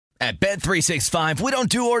At Bet365, we don't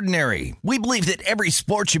do ordinary. We believe that every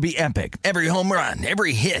sport should be epic. Every home run,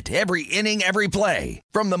 every hit, every inning, every play.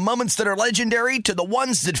 From the moments that are legendary to the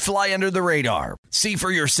ones that fly under the radar. See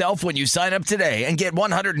for yourself when you sign up today and get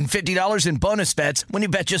 $150 in bonus bets when you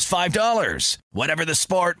bet just $5. Whatever the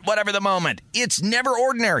sport, whatever the moment, it's never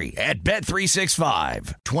ordinary at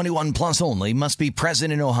Bet365. 21 plus only. Must be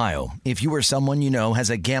present in Ohio. If you or someone you know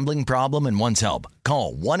has a gambling problem and wants help,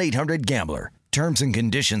 call 1-800-GAMBLER. Terms and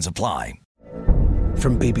conditions apply.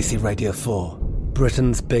 From BBC Radio 4,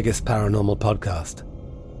 Britain's biggest paranormal podcast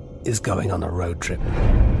is going on a road trip.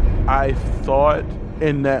 I thought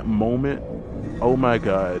in that moment, oh my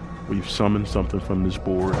God, we've summoned something from this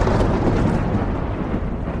board.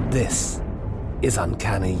 This is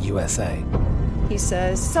Uncanny USA. He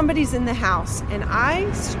says, somebody's in the house, and I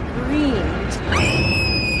screamed.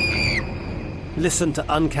 Listen to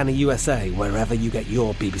Uncanny USA wherever you get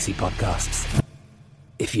your BBC podcasts,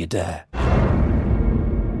 if you dare.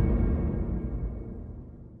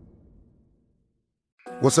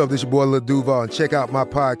 What's up, this your boy Lil Duval, and check out my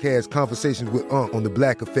podcast, Conversations with Unc, on the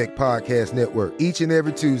Black Effect Podcast Network. Each and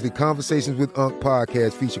every Tuesday, Conversations with Unc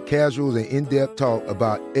podcast feature casuals and in-depth talk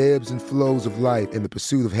about ebbs and flows of life and the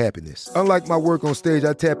pursuit of happiness. Unlike my work on stage,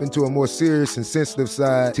 I tap into a more serious and sensitive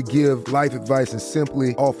side to give life advice and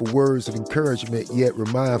simply offer words of encouragement, yet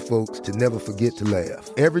remind folks to never forget to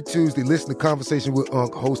laugh. Every Tuesday, listen to Conversation with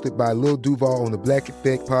Unc, hosted by Lil Duval on the Black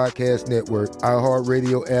Effect Podcast Network,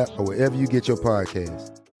 iHeartRadio app, or wherever you get your podcasts.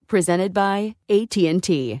 Presented by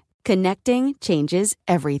AT&T. Connecting changes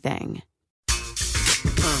everything.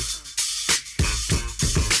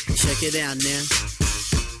 Check it out now.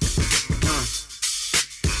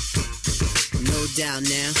 No doubt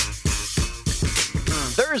now.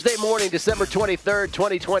 Thursday morning, December 23rd,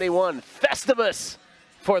 2021. Festivus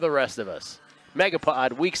for the rest of us.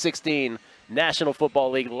 Megapod, Week 16, National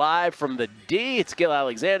Football League, live from the D. It's Gil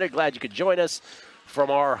Alexander. Glad you could join us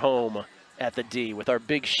from our home at the D with our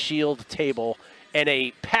big shield table and a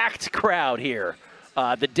packed crowd here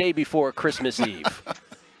the day before Christmas Eve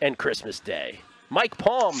and Christmas Day. Mike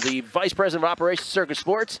Palm, the Vice President of Operations, Circus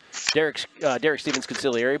Sports. Derek Stevens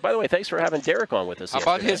Conciliary. By the way, thanks for having Derek on with us. How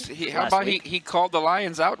about he called the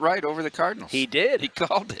Lions outright over the Cardinals? He did. He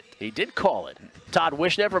called it. He did call it. Todd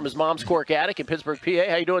Wishnet from his mom's Cork Attic in Pittsburgh, PA.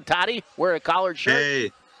 How you doing, Toddy? Wearing a collared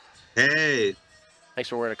shirt. Hey. Thanks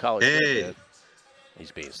for wearing a collared shirt. Dude. He's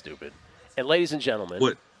being stupid. And ladies and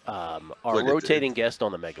gentlemen, our rotating guest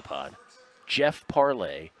on the Megapod, Jeff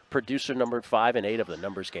Parlay, producer number 5 and 8 of the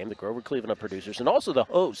Numbers Game, the Grover Cleveland producers, and also the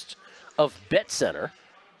host of Bet Center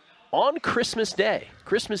on Christmas Day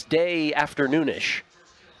afternoonish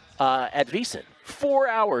at VSiN. 4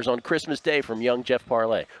 hours on Christmas Day from young Jeff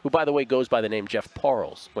Parlay, who, by the way, goes by the name Jeff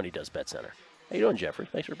Parles when he does Bet Center. How you doing, Jeffrey?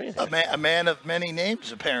 Thanks for being here. A man of many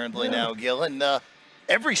names, apparently, now, Gil. And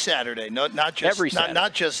every Saturday, not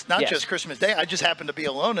just Christmas Day. I just happen to be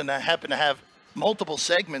alone, and I happen to have multiple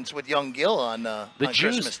segments with young Gil on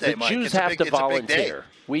Christmas Day. The Jews have to volunteer.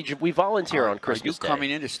 We volunteer on Christmas Day. Are you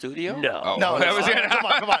coming into studio? No. No.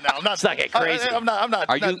 Come on now. I'm not. It's not get crazy. I'm not.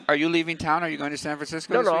 Are you leaving town? Are you going to San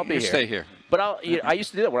Francisco? No, I'll be here. Stay here. But I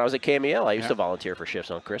used to do that when I was at KMEL. I used to volunteer for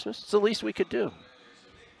shifts on Christmas. It's the least we could do.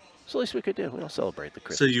 We don't celebrate the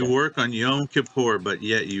Christmas. So you Day. work on Yom Kippur, but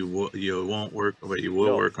yet you won't work, but you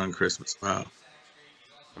will work on Christmas. Wow.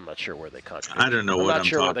 I'm not sure where they contradict. I don't know what I'm not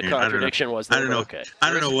sure talking. where the contradiction was. I don't know. Okay.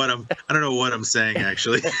 I don't know what I'm saying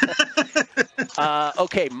actually.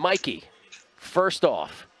 Okay, Mikey. First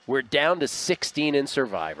off, we're down to 16 in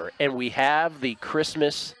Survivor, and we have the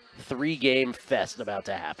Christmas 3-game fest about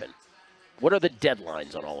to happen. What are the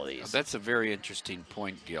deadlines on all of these? That's a very interesting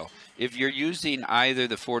point, Gil. If you're using either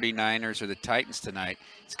the 49ers or the Titans tonight,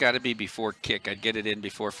 it's got to be before kick. I'd get it in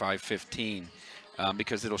before 5:15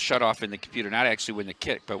 because it'll shut off in the computer, not actually when the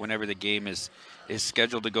kick, but whenever the game is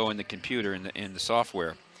scheduled to go in the computer in the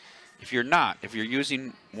software. If you're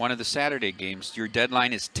using one of the Saturday games, your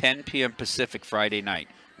deadline is 10 p.m. Pacific Friday night,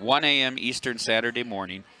 1 a.m. Eastern Saturday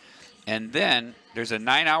morning, and then there's a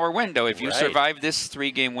 9-hour window. If you survive this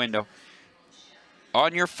 3-game window,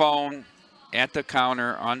 on your phone, at the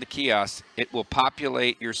counter, on the kiosk, it will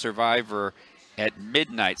populate your Survivor at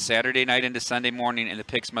midnight, Saturday night into Sunday morning, and the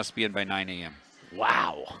picks must be in by 9 a.m.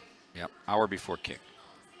 Wow. Yep, hour before kick.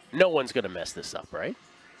 No one's going to mess this up, right?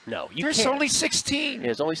 No, you can't. There's only 16. Yeah,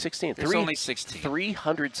 there's only 16. There's only 16.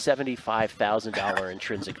 $375,000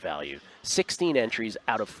 intrinsic value. 16 entries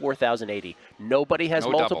out of 4,080. Nobody has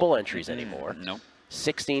multiple entries anymore. Nope.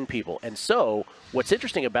 16 people. And so what's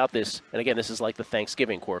interesting about this, and again, this is like the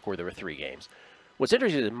Thanksgiving Cork where there were 3 games. What's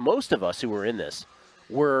interesting is most of us who were in this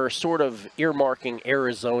were sort of earmarking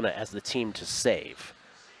Arizona as the team to save.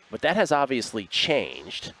 But that has obviously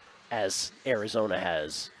changed as Arizona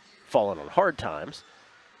has fallen on hard times.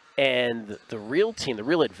 And the real team, the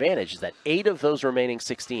real advantage is that 8 of those remaining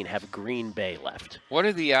 16 have Green Bay left. What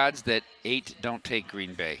are the odds that 8 don't take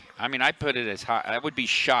Green Bay? I mean, I put it as high. I would be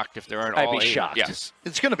shocked if there aren't all 8. I'd be shocked. Yes.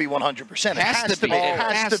 It's going to be 100%. It has to be. It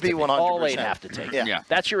has to be 100%. All 8 have to take it. Yeah.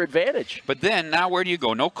 That's your advantage. But then, now where do you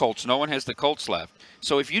go? No Colts. No one has the Colts left.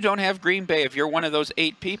 So if you don't have Green Bay, if you're one of those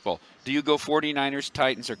 8 people, do you go 49ers,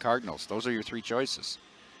 Titans, or Cardinals? Those are your 3 choices.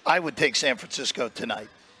 I would take San Francisco tonight.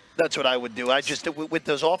 That's what I would do. I just, with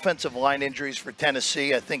those offensive line injuries for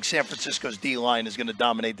Tennessee, I think San Francisco's D-line is going to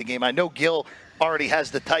dominate the game. I know Gil already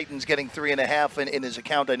has the Titans getting 3.5 in his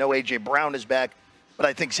account. I know A.J. Brown is back, but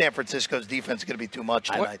I think San Francisco's defense is going to be too much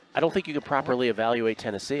tonight. I don't think you can properly evaluate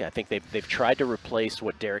Tennessee. I think they've tried to replace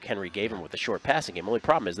what Derrick Henry gave them with a short passing game. The only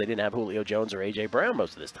problem is they didn't have Julio Jones or A.J. Brown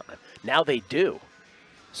most of this time. Now they do.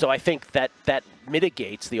 So I think that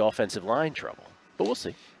mitigates the offensive line trouble. But we'll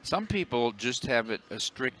see. Some people just have a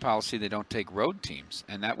strict policy they don't take road teams,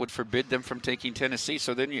 and that would forbid them from taking Tennessee.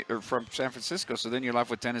 So then or from San Francisco. So then you're left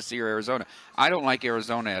with Tennessee or Arizona. I don't like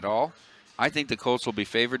Arizona at all. I think the Colts will be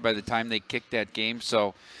favored by the time they kick that game.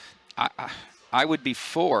 So I would be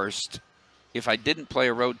forced, if I didn't play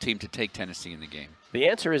a road team, to take Tennessee in the game. The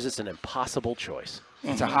answer is it's an impossible choice.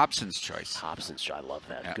 It's a Hobson's choice. Hobson's choice. I love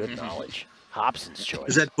that. Yeah. Good knowledge. Hobson's choice.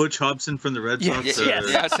 Is that Butch Hobson from the Red Sox? Yes,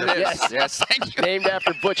 yes it is. Yes, thank you. Named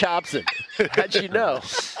after Butch Hobson. How'd you know?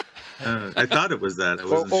 I thought it was that.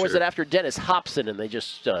 Or was it after Dennis Hobson and they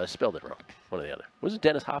just spelled it wrong? One or the other. Was it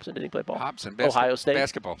Dennis Hobson? Did he play ball? Hobson, Ohio State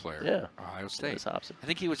basketball player. Yeah, Ohio State. Dennis Hobson. I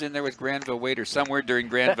think he was in there with Granville Waiters somewhere during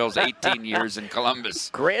Granville's 18 years in Columbus.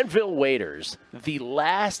 Granville Waiters, the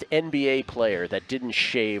last NBA player that didn't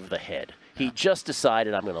shave the head. He just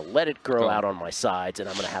decided, I'm going to let it grow out on my sides, and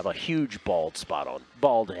I'm going to have a huge bald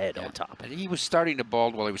head on top. He was starting to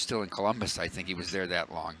bald while he was still in Columbus. I think he was there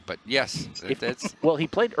that long. But yes, that's well, he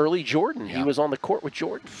played early Jordan. Yeah. He was on the court with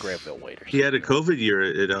Jordan, Granville Waiters. He had a COVID year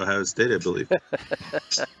at Ohio State, I believe.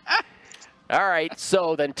 All right,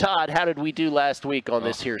 so then, Todd, how did we do last week on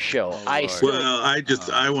this here show? I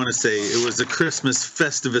want to say it was a Christmas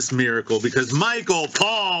Festivus miracle because Michael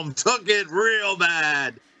Palm took it real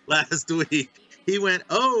bad last week. He went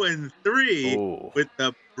 0-3 with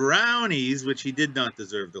the Brownies, which he did not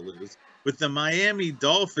deserve to lose, with the Miami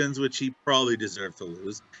Dolphins, which he probably deserved to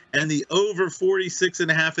lose, and the over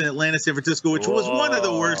 46.5 in Atlanta, San Francisco, which was one of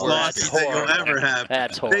the worst losses that you'll ever have.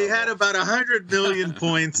 That's horrible. They had about 100 million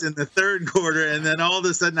points in the third quarter, and then all of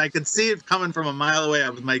a sudden I could see it coming from a mile away. I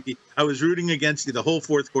was Mikey. I was rooting against you the whole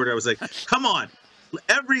fourth quarter. I was like, come on.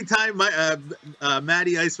 Every time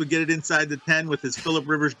Matty Ice would get it inside the 10 with his Phillip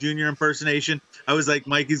Rivers Jr. impersonation, I was like,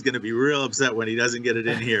 Mikey's going to be real upset when he doesn't get it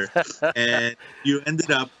in here. And you ended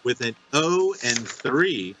up with an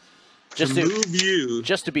 0-3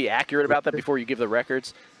 Just to be accurate about that before you give the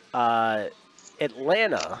records,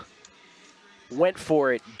 Atlanta went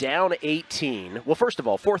for it down 18. Well, first of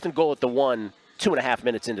all, 4th and goal at the 1. 2.5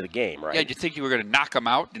 minutes into the game, right? Yeah, you think you were going to knock them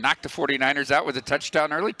out, knock the 49ers out with a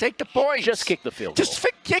touchdown early? Take the points. Just kick the field goal. Just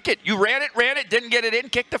kick it. You ran it, didn't get it in,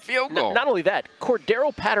 kick the field goal. Not only that,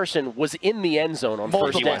 Cordero Patterson was in the end zone on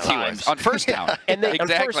first down. He was on first down. And they,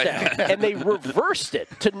 exactly. On first down, and they reversed it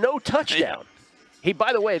to no touchdown. Yeah.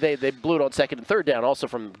 By the way, they blew it on 2nd and 3rd down, also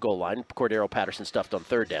from the goal line. Cordero Patterson stuffed on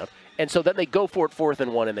 3rd down. And so then they go for it 4th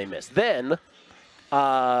and 1, and they miss. Then,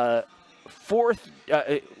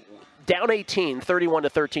 down 18,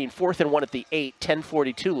 31-13, 4th and 1 at the 8,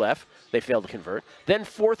 10:42 left. They failed to convert. Then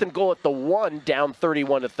 4th and goal at the 1, down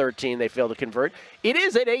 31-13. They failed to convert. It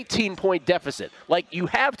is an 18-point deficit. Like, you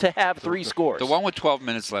have to have 3 scores. The one with 12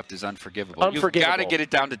 minutes left is unforgivable. You've got to get it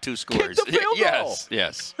down to 2 scores. Kick the field goal.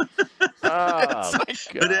 Yes. Oh,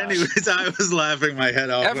 but anyways, I was laughing my head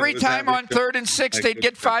off. Every time on 3rd and 6, they'd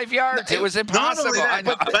get 5 yards. It was impossible. That,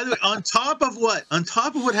 but by the way, on top of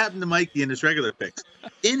what happened to Mikey in his regular picks,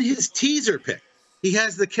 in his teaser pick, he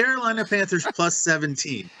has the Carolina Panthers plus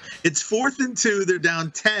 17. It's 4th and 2. They're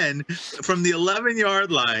down 10 from the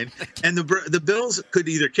 11-yard line. And the Bills could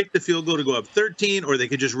either kick the field goal to go up 13, or they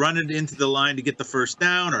could just run it into the line to get the first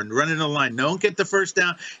down, or run it in the line, don't get the first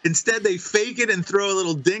down. Instead, they fake it and throw a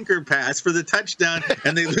little dinker pass for the touchdown,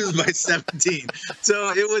 and they lose by 17.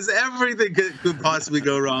 So it was everything could possibly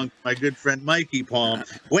go wrong. My good friend Mikey Palm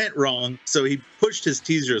went wrong, so he pushed his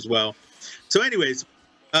teaser as well. So anyways,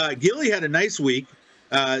 Gilly had a nice week.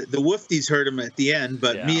 The Woofties hurt him at the end,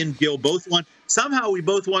 but me and Gil both won. Somehow we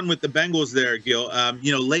both won with the Bengals there, Gil.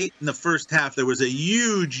 Late in the first half, there was a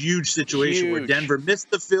huge situation where Denver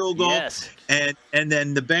missed the field goal, and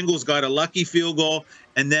then the Bengals got a lucky field goal,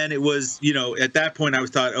 And then it was, at that point I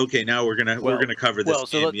thought, okay, now we're gonna cover this. Well,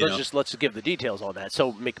 so let's give the details on that.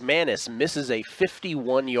 So McManus misses a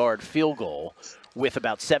 51-yard field goal with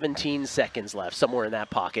about 17 seconds left, somewhere in that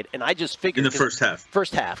pocket. And I just figured in the first half.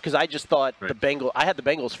 First half, because I just thought I had the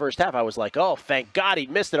Bengals first half. I was like, oh, thank God he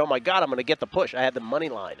missed it. Oh my God, I'm going to get the push. I had the money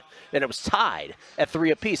line, and it was tied at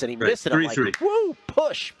 3 apiece, and he missed it. I'm like, woo,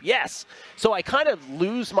 push, yes. So I kind of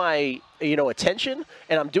lose my attention,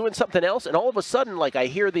 and I'm doing something else, and all of a sudden, like, I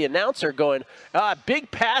hear the announcer going,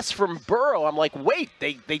 big pass from Burrow. I'm like, wait,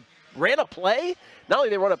 they ran a play? Not only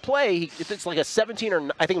they run a play, it's like a 17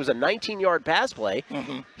 or I think it was a 19-yard pass play.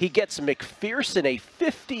 Mm-hmm. He gets McPherson a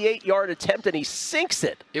 58-yard attempt, and he sinks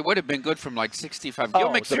it. It would have been good from like 65.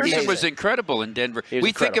 Gil McPherson was incredible in Denver.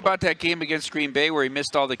 We think about that game against Green Bay where he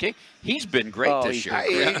missed all the kick. He's been great this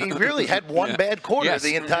year. He really had one bad quarter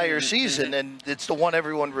the entire season, and it's the one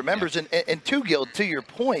everyone remembers. Yeah. And too, Gil, to your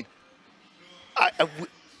point,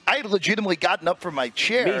 I had legitimately gotten up from my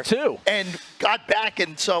chair. Me too. And got back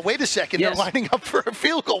and saw, wait a second, they're lining up for a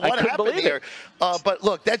field goal. What happened here? But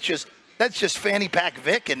look, that's just Fanny Pack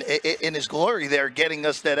Vic in his glory there, getting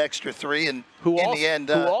us that extra 3. And the end,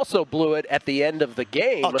 who also blew it at the end of the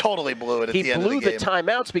game. Oh, totally blew it at the end of the game. He blew the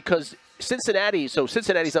timeouts because Cincinnati's up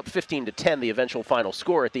 15-10, the eventual final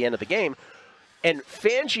score at the end of the game. And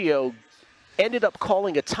Fangio ended up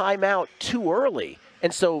calling a timeout too early.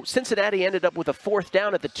 And so Cincinnati ended up with a 4th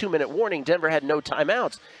down at the 2-minute warning. Denver had no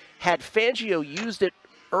timeouts. Had Fangio used it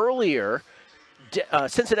earlier,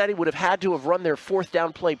 Cincinnati would have had to have run their 4th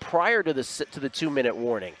down play prior to the 2-minute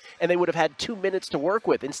warning, and they would have had 2 minutes to work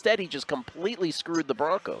with. Instead, he just completely screwed the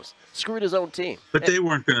Broncos, screwed his own team. But they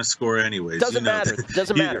weren't going to score anyways. Doesn't matter.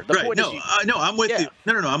 Doesn't matter. The point is I'm with you.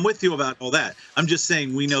 No, I'm with you about all that. I'm just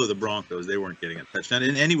saying we know the Broncos, they weren't getting a touchdown.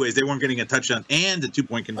 And anyways, they weren't getting a touchdown and a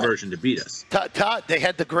 2-point conversion to beat us. Todd, they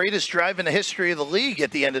had the greatest drive in the history of the league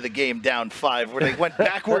at the end of the game, down 5, where they went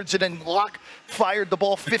backwards and then Locke fired the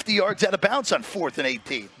ball 50 yards out of bounds on 4th and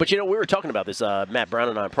 18. But, we were talking about this, Matt Brown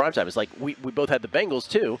and I on Primetime. It's like we both had the Bengals,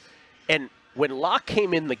 too. And when Locke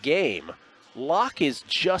came in the game, Locke is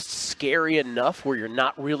just scary enough where you're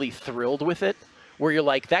not really thrilled with it, where you're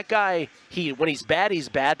like, that guy, when he's bad,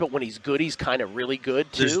 but when he's good, he's kind of really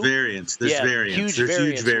good, too. There's variance. There's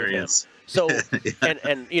huge variance. So,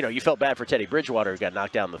 and you felt bad for Teddy Bridgewater, who got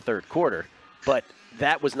knocked down in the 3rd quarter, but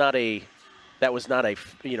that was not a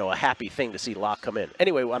happy thing to see Locke come in.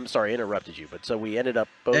 Anyway, I'm sorry I interrupted you, but so we ended up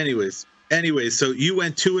both. Anyways, so you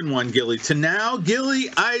went 2-1, Gilly. To now, Gilly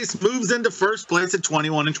Ice moves into first place at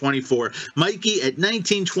 21-24. Mikey at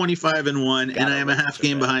 19-25-1, and I am a half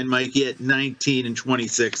game behind Mikey at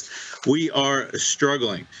 19-26. We are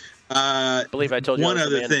struggling. I believe I told you one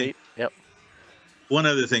other thing. Yep. One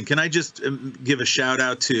other thing. Can I just give a shout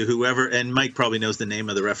out to whoever, and Mike probably knows the name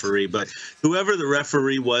of the referee, but whoever the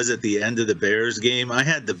referee was at the end of the Bears game, I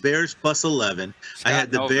had the Bears plus 11. I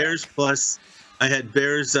had the Bears plus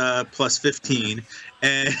 15,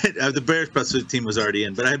 and the Bears plus 15 was already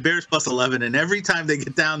in, but I had Bears plus 11, and every time they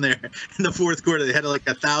get down there in the 4th quarter, they had like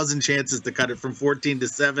 1,000 chances to cut it from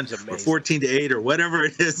 14-7 or 14-8 or whatever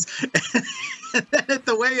it is. And then at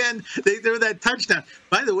the way end, they threw that touchdown.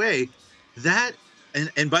 By the way,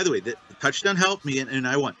 and by the way, the touchdown helped me, and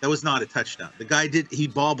I won. That was not a touchdown. The guy he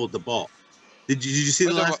bobbled the ball. Did you see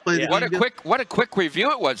the last play? What a quick review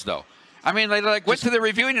it was, though. I mean, they went to the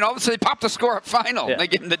reviewing, and all of a sudden they popped the score up final. Yeah. They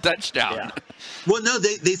get the touchdown. Yeah. Well, no,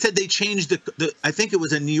 they said they changed the. I think it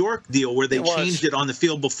was a New York deal where they changed it on the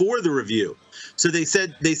field before the review. So they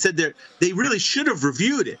said they really should have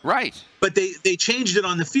reviewed it. Right. But they changed it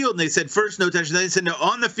on the field, and they said first no touchdown. They said no,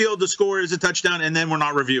 on the field the score is a touchdown, and then we're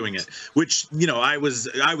not reviewing it. Which I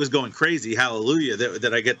was going crazy. Hallelujah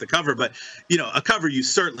that I get the cover. But a cover you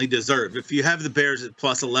certainly deserve. If you have the Bears at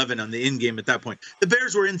plus 11 on the in game at that point, the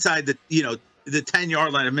Bears were inside the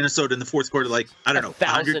 10-yard line of Minnesota in the 4th quarter,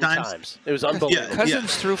 100 times. It was unbelievable. Yeah,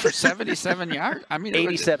 Cousins threw for 77 yards. I mean,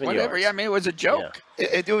 87 yards. I mean, it was a joke.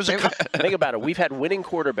 Yeah. It was Think about it. We've had winning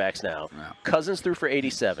quarterbacks now. Yeah. Cousins threw for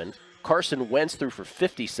 87. Carson Wentz threw for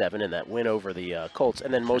 57 in that win over the Colts.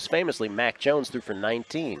 And then most famously, Mac Jones threw for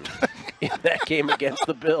 19 in that game against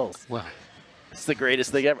the Bills. Wow. It's the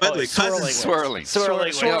greatest thing ever. Swirling.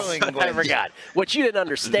 I forgot. What you didn't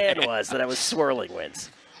understand was that I was swirling wins.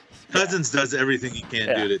 Cousins does everything he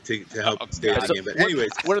can do to help stay in the game. But anyways,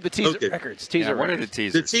 what are the teaser records? What are the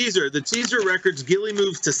teasers? The teaser records. Gilly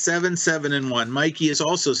moves to 7-7-1. Mikey is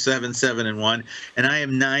also 7-7-1, and I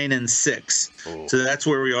am 9-6. So that's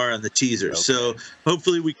where we are on the teaser. Okay. So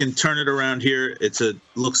hopefully we can turn it around here.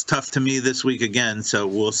 Looks tough to me this week again. So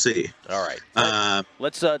we'll see. All right.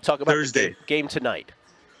 Let's talk about Thursday the game tonight.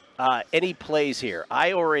 Any plays here?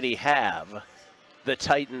 I already have the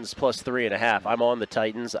Titans plus 3.5. I'm on the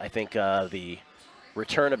Titans. I think the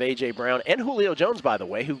return of A.J. Brown and Julio Jones, by the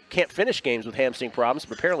way, who can't finish games with hamstring problems,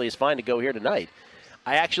 but apparently is fine to go here tonight.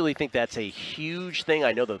 I actually think that's a huge thing.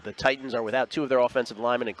 I know that the Titans are without 2 of their offensive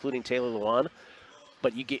linemen, including Taylor Lewan.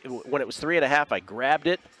 But when it was 3.5, I grabbed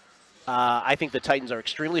it. I think the Titans are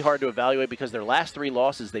extremely hard to evaluate because their last 3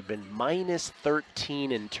 losses, they've been minus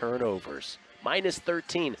 13 in turnovers. Minus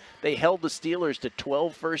 13. They held the Steelers to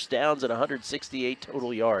 12 first downs and 168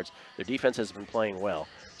 total yards. Their defense has been playing well.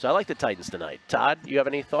 So I like the Titans tonight. Todd, you have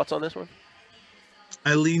any thoughts on this one?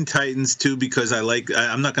 I lean Titans too because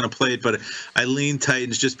I'm not going to play it, but I lean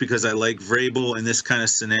Titans just because I like Vrabel in this kind of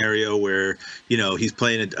scenario where, he's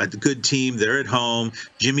playing a good team. They're at home.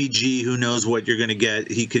 Jimmy G, who knows what you're going to get.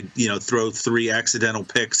 He could, throw 3 accidental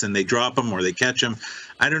picks and they drop them or they catch them.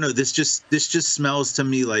 I don't know. This just smells to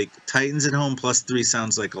me like Titans at home plus 3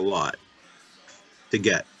 sounds like a lot to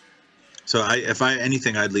get. So if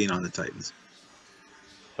anything, I'd lean on the Titans.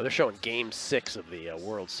 Well, they're showing Game 6 of the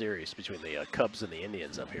World Series between the Cubs and the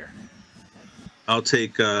Indians up here. I'll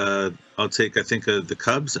take the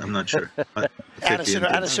Cubs. I'm not sure.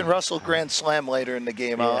 Addison Russell grand slam later in the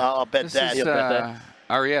game. Yeah. I'll bet that. Is,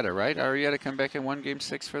 Arrieta, right? Arrieta come back and won Game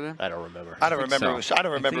 6 for them. I don't remember. I don't remember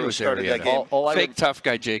who started that game. Fake tough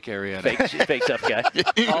guy Jake Arrieta. Fake tough guy.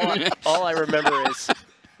 all I remember is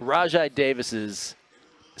Rajai Davis's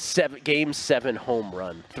Game 7 home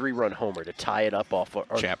run, 3-run homer to tie it up off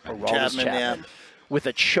Chapman with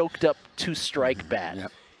a choked up 2-strike bat.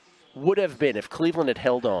 Yep. Would have been, if Cleveland had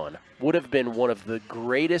held on, would have been one of the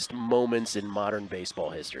greatest moments in modern baseball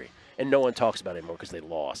history. And no one talks about it anymore because they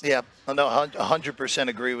lost. Yeah, no, 100%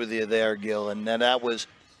 agree with you there, Gil. And that was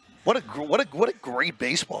what a great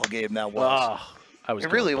baseball game that was.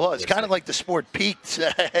 It really was. Kind of like the sport peaked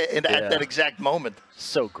at that exact moment.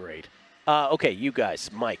 So great. Okay, you guys,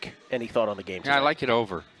 Mike, any thought on the game tonight? Yeah, I like it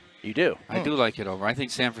over. You do? I do like it over. I think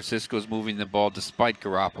San Francisco is moving the ball despite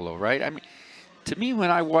Garoppolo, right? I mean, to me, when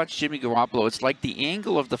I watch Jimmy Garoppolo, it's like the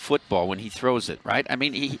angle of the football when he throws it, right? I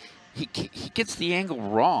mean, he gets the angle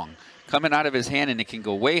wrong coming out of his hand, and it can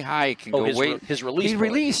go way high. It can go way. His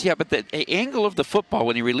release. But the angle of the football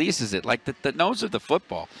when he releases it, like the nose of the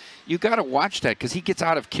football, you got to watch that because he gets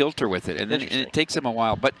out of kilter with it, and it takes him a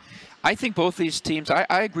while. But I think both these teams, I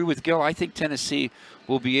agree with Gil. I think Tennessee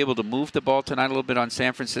will be able to move the ball tonight a little bit on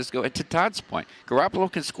San Francisco. And to Todd's point,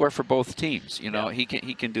 Garoppolo can score for both teams. He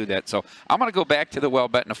can do that. So I'm going to go back to the well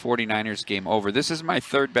bet in a 49ers game over. This is my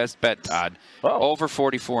third best bet, Todd. Over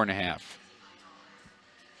 44.5.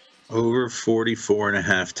 Over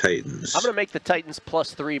 44.5 Titans. I'm going to make the Titans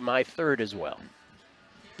plus 3 my third as well.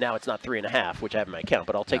 Now it's not 3.5, which I have in my account,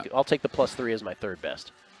 but I'll take the plus 3 as my third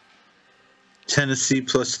best. Tennessee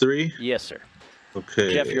plus 3? Yes, sir.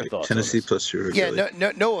 Okay. Jeff, your thoughts? Tennessee plus 3. Yeah,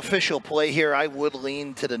 no official play here. I would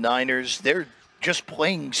lean to the Niners. They're just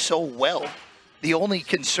playing so well. The only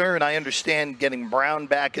concern, I understand getting Brown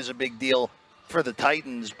back is a big deal for the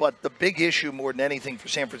Titans, but the big issue more than anything for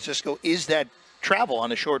San Francisco is that travel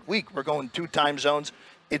on a short week. We're going 2 time zones.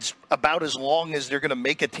 It's about as long as they're going to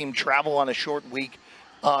make a team travel on a short week.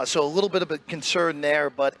 So a little bit of a concern there,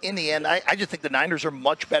 but in the end, I just think the Niners are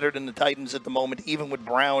much better than the Titans at the moment, even with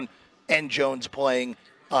Brown and Jones playing.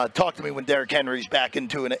 Talk to me when Derrick Henry's back in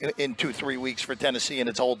 2-3 weeks for Tennessee, and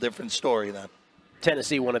it's a whole different story then.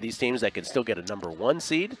 Tennessee, one of these teams that can still get a number 1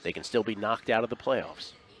 seed. They can still be knocked out of the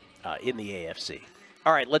playoffs in the AFC.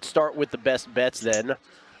 All right, let's start with the best bets then.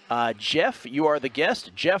 Jeff, you are the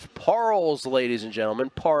guest. Jeff Parles, ladies and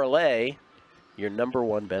gentlemen, parlay. Your number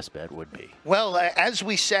 1 best bet would be? Well, as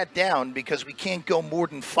we sat down, because we can't go more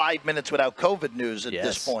than 5 minutes without COVID news at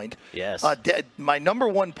this point. Yes. My number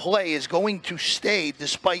 1 play is going to stay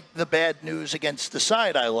despite the bad news against the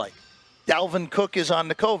side I like. Dalvin Cook is on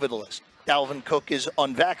the COVID list. Dalvin Cook is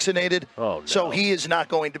unvaccinated, so he is not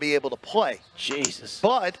going to be able to play. Jesus.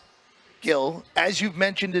 But, Gil, as you've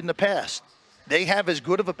mentioned in the past, they have as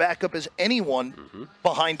good of a backup as anyone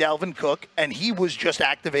behind Dalvin Cook, and he was just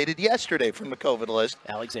activated yesterday from the COVID list.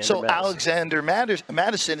 Alexander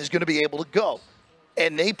Madison is going to be able to go.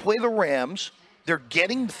 And they play the Rams. They're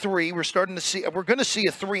getting 3. We're going to see a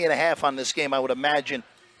 3.5 on this game, I would imagine,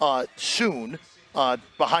 soon.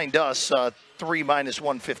 Behind us, 3 minus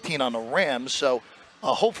 115 on the Rams. So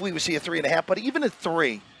hopefully we see a 3.5. But even at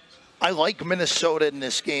 3, I like Minnesota in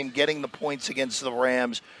this game, getting the points against the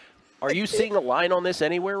Rams. Are you seeing a line on this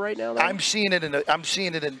anywhere right now? Then? I'm seeing it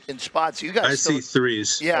in spots. You guys, I see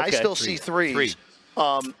 3s. Yeah, okay. I still see 3s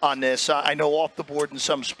on this. I know off the board in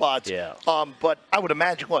some spots. Yeah. But I would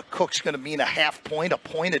imagine Cook's going to mean a half point, a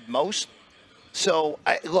point at most. So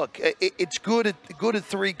it's good at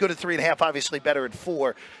 3, good at 3.5. Obviously better at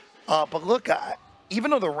 4. But look, even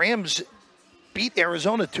though the Rams beat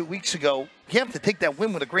Arizona 2 weeks ago, you have to take that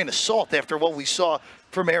win with a grain of salt after what we saw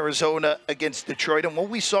from Arizona against Detroit. And what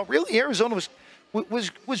we saw, really, Arizona was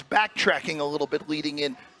backtracking a little bit leading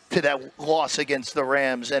in to that loss against the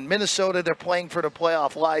Rams. And Minnesota, they're playing for the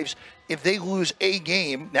playoff lives. If they lose a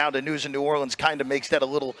game, now the news in New Orleans kind of makes that a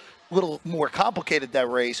little more complicated, that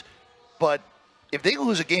race. But if they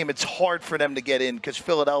lose a game, it's hard for them to get in because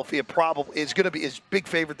Philadelphia probably is going to be big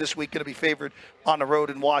favorite this week, going to be favored on the road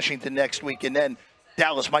in Washington next week, and then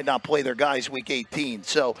Dallas might not play their guys week 18.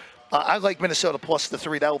 So I like Minnesota plus the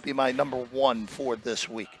 3. That will be my number 1 for this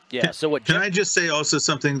week. Yeah. So what? Can I just say also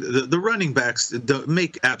something? The running backs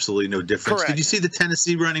make absolutely no difference. Correct. Did you see the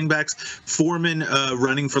Tennessee running backs? Foreman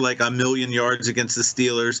running for like 1,000,000 yards against the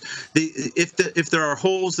Steelers. If there are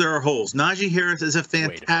holes, there are holes. Najee Harris is a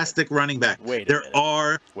fantastic running back. There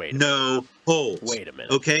are no holes. Wait a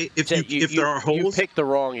minute. Okay, if there are holes, you picked the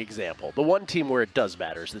wrong example. The one team where it does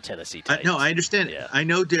matter is the Tennessee Titans. No, I understand. Yeah. I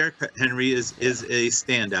know Derrick Henry is a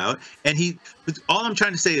standout, and all I'm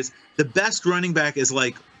trying to say is the best running back is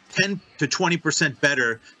like 10 to 20%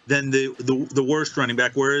 better than the worst running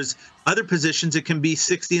back, whereas other positions it can be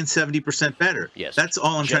 60 and 70% better. Yes, that's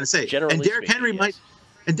all I'm trying to say. And Derrick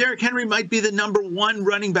Henry might be the number 1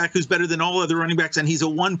 running back who's better than all other running backs, and he's a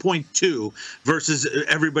 1.2 versus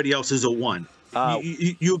everybody else is a 1.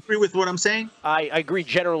 You agree with what I'm saying? I agree,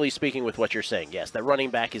 generally speaking, with what you're saying. Yes, that running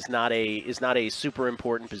back is not a super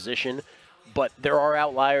important position, but there are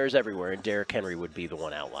outliers everywhere, and Derrick Henry would be the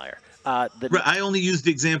one outlier. I only used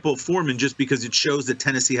the example of Foreman just because it shows that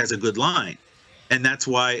Tennessee has a good line. And that's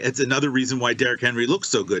why it's another reason why Derrick Henry looks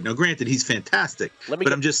so good. Now, granted, he's fantastic,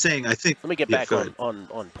 but I'm just saying, I think. Let me get back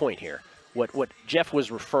on point here. What Jeff was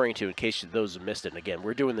referring to, in case those who missed it, and again,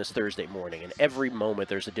 we're doing this Thursday morning, and every moment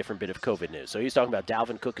there's a different bit of COVID news. So he's talking about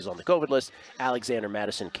Dalvin Cook is on the COVID list. Alexander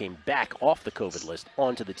Mattison came back off the COVID list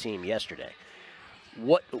onto the team yesterday.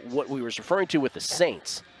 What we were referring to with the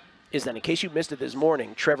Saints is that, in case you missed it this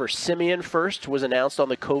morning, Trevor Siemian first was announced on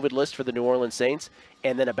the COVID list for the New Orleans Saints,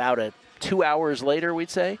 and then about 2 hours later, we'd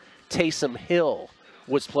say, Taysom Hill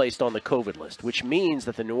was placed on the COVID list, which means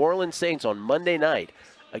that the New Orleans Saints on Monday night,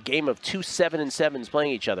 a game of 2 7-7s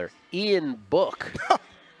playing each other, Ian Book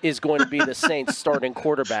is going to be the Saints' starting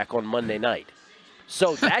quarterback on Monday night.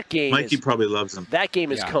 So that game Mikey probably loves him. That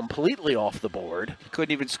game is completely off the board. He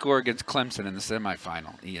couldn't even score against Clemson in the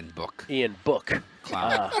semifinal. Ian Book.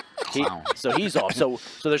 Clown. So he's off. So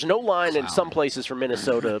there's no line in some places for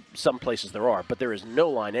Minnesota. Some places there are, but there is no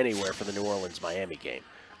line anywhere for the New Orleans-Miami game.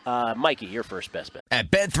 Mikey, your first best bet. At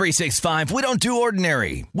Bet365, we don't do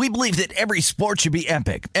ordinary. We believe that every sport should be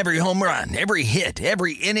epic. Every home run, every hit,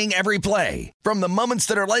 every inning, every play. From the moments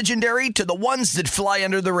that are legendary to the ones that fly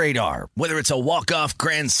under the radar. Whether it's a walk-off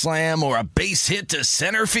grand slam or a base hit to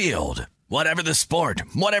center field. Whatever the sport,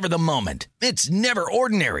 whatever the moment. It's never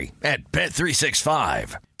ordinary at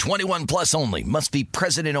Bet365. 21 plus only. Must be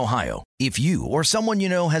present in Ohio. If you or someone you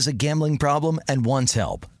know has a gambling problem and wants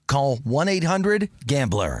help, call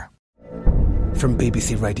 1-800-GAMBLER. From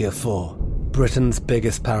BBC Radio 4, Britain's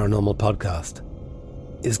biggest paranormal podcast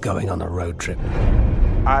is going on a road trip.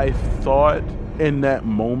 I thought in that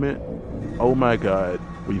moment, oh my God,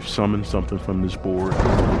 we've summoned something from this board.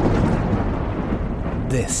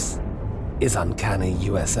 This is Uncanny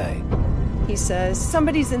USA. He says,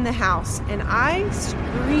 somebody's in the house, and I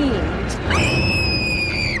screamed.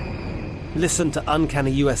 Listen to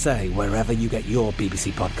Uncanny USA wherever you get your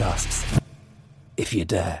BBC podcasts, if you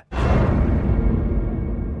dare.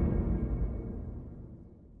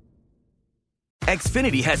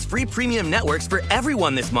 Xfinity has free premium networks for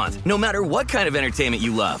everyone this month, no matter what kind of entertainment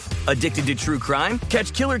you love. Addicted to true crime?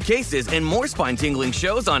 Catch killer cases and more spine-tingling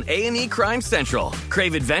shows on A&E Crime Central.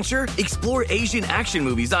 Crave adventure? Explore Asian action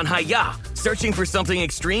movies on Hi-YAH. Searching for something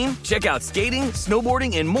extreme? Check out skating,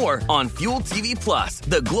 snowboarding, and more on Fuel TV Plus,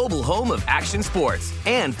 the global home of action sports.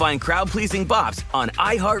 And find crowd-pleasing bops on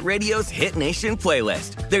iHeartRadio's Hit Nation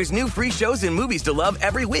playlist. There's new free shows and movies to love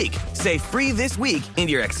every week. Say free this week in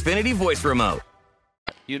your Xfinity voice remote.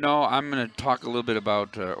 You know, I'm going to talk a little bit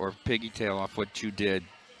about, or piggytail off what you did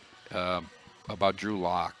about Drew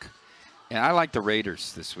Lock. And I like the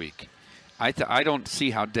Raiders this week. I don't see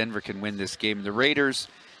how Denver can win this game. The Raiders,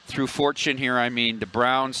 through fortune here, I mean, the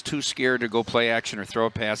Browns too scared to go play action or throw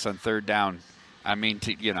a pass on third down. I mean,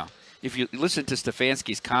 if you listen to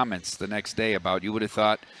Stefanski's comments the next day about, you would have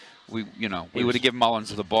thought we would have given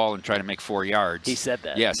Mullins the ball and tried to make 4 yards. He said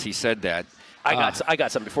that. Yes, he said that. I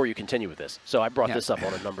got something before you continue with this. So I brought this up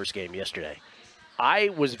on a numbers game yesterday. I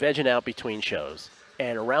was vegging out between shows,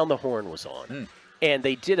 and Around the Horn was on. And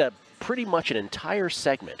they did pretty much an entire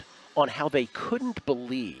segment on how they couldn't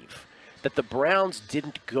believe that the Browns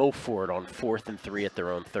didn't go for it on 4th and 3 at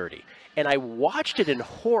their own 30. And I watched it in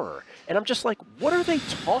horror, and I'm just like, what are they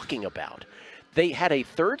talking about? They had a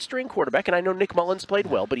third-string quarterback, and I know Nick Mullins played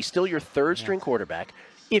well, but he's still your third-string quarterback.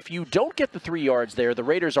 If you don't get the 3 yards there, the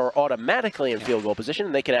Raiders are automatically in field goal position,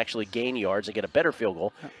 and they can actually gain yards and get a better field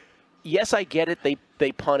goal. Yes, I get it.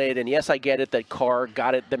 They punted, and yes, I get it that Carr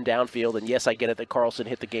got them downfield, and yes, I get it that Carlson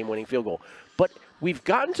hit the game-winning field goal. But we've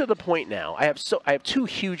gotten to the point now. I have 2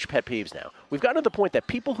 huge pet peeves now. We've gotten to the point that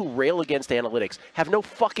people who rail against analytics have no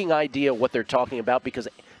fucking idea what they're talking about because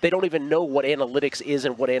they don't even know what analytics is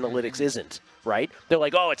and what analytics isn't. Right? They're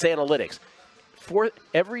like, oh, it's analytics. For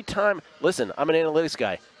every time, listen, I'm an analytics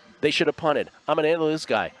guy. They should have punted. I'm an analytics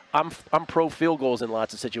guy. I'm pro field goals in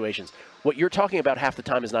lots of situations. What you're talking about half the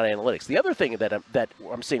time is not analytics. The other thing that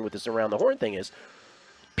I'm seeing with this around the horn thing is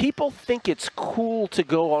people think it's cool to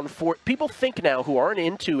go on people think now who aren't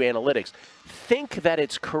into analytics think that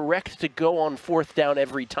it's correct to go on 4th down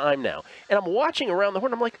every time now. And I'm watching around the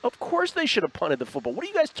horn. I'm like, of course they should have punted the football. What are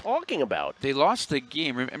you guys talking about? They lost the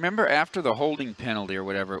game. Remember after the holding penalty or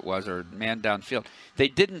whatever it was, or man downfield, they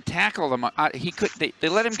didn't tackle him. They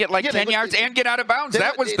let him get 10 yards and get out of bounds.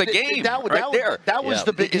 That was the game there. That was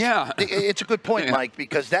the biggest. Yeah. It's a good point, Mike,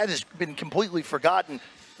 because that has been completely forgotten.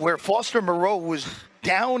 Where Foster Moreau was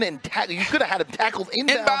down and you could have had him tackled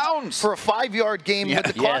inbounds for a 5-yard game with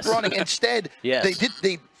the clock running. Instead,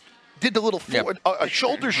 they did the little a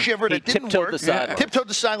shoulder shiver that didn't work. Tiptoed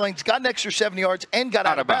the sidelines, got an extra 7 yards, and got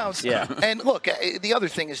out of bounds. Yeah. And look, the other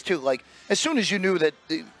thing is too, like as soon as you knew that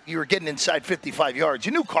you were getting inside 55 yards,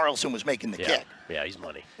 you knew Carlson was making the kick. Yeah, he's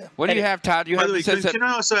money. What do you have, Todd? By the way, can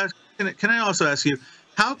I also ask you,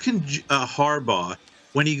 how can Harbaugh,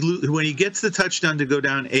 when he gets the touchdown to go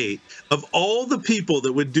down 8, of all the people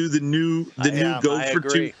that would do the new go for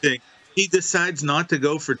 2 thing, he decides not to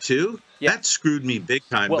go for 2? Yeah. That screwed me big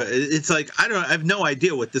time. Well, but it's like I have no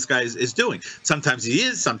idea what this guy is doing. Sometimes he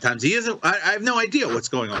is, sometimes he isn't. I have no idea what's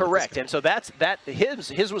going on. Correct. And so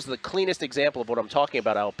his was the cleanest example of what I'm talking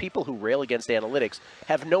about. How people who rail against analytics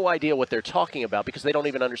have no idea what they're talking about because they don't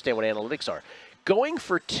even understand what analytics are. Going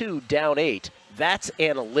for 2 down 8, that's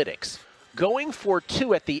analytics. Going for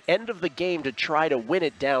 2 at the end of the game to try to win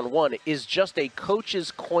it down 1 is just a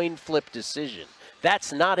coach's coin flip decision.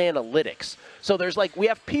 That's not analytics. So we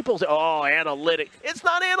have people say, oh, analytics. It's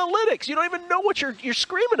not analytics. You don't even know what you're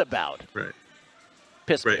screaming about. Right.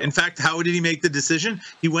 Piss me off. In fact, how did he make the decision?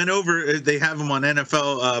 He went over, they have him on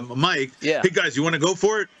NFL Mike. Yeah. Hey, guys, you want to go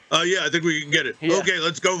for it? Yeah, I think we can get it. Yeah. Okay,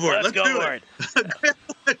 let's go for it. Let's do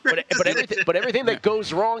it. But everything that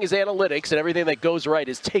goes wrong is analytics, and everything that goes right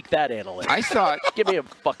is take that analytics. Give me a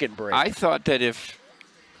fucking break. I thought that if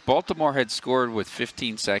Baltimore had scored with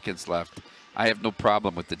 15 seconds left, I have no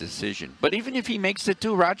problem with the decision. But even if he makes it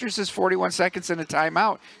 2, Rodgers has 41 seconds and a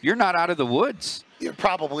timeout. You're not out of the woods. You're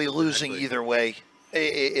probably losing either way,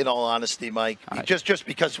 in all honesty, Mike. Just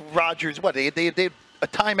because Rodgers, they a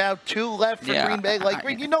timeout, 2 left for Green Bay.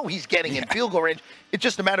 He's getting in field goal range. It's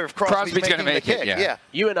just a matter of Crosby's going to make the kick. Yeah.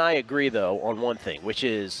 You and I agree, though, on one thing, which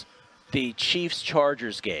is the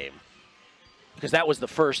Chiefs-Chargers game, because that was the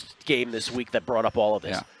first game this week that brought up all of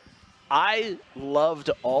this. Yeah. I loved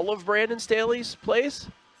all of Brandon Staley's plays.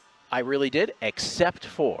 I really did, except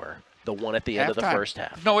for the one at the end of the first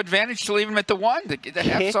half. No advantage to leave him at the 1. The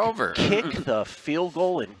half's over. Kick the field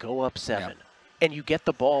goal and go up 7. And you get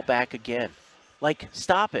the ball back again.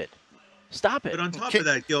 Stop it. Stop it. But on top of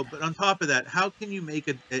that, Gil, how can you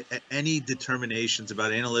make any determinations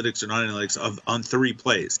about analytics or non-analytics on 3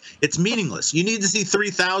 plays? It's meaningless. You need to see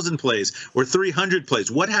 3,000 plays or 300 plays.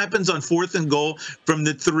 What happens on 4th and goal from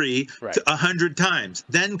the 3 to 100 times?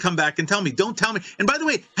 Then come back and tell me. Don't tell me. And by the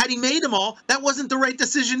way, had he made them all, that wasn't the right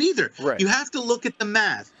decision either. Right. You have to look at the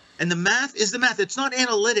math. And the math is the math. It's not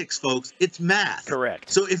analytics, folks. It's math.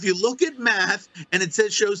 Correct. So if you look at math and it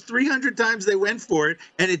shows 300 times they went for it,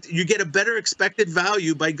 and you get a better expected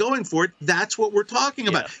value by going for it, that's what we're talking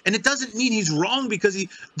about. And it doesn't mean he's wrong because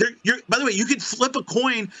by the way, you could flip a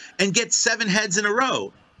coin and get 7 heads in a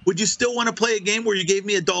row. Would you still want to play a game where you gave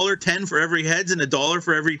me $1.10 for every heads and $1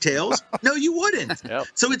 for every tails? No, you wouldn't. Yep.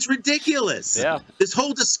 So it's ridiculous. Yeah. This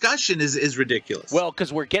whole discussion is ridiculous. Well,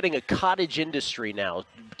 because we're getting a cottage industry now,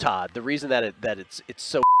 Todd. The reason that it's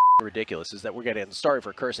so ridiculous is that we're getting, sorry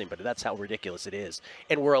for cursing, but that's how ridiculous it is.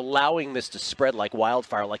 And we're allowing this to spread like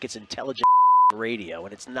wildfire, like it's intelligent radio,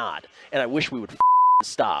 and it's not. And I wish we would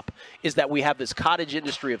stop. Is that we have this cottage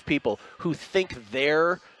industry of people who think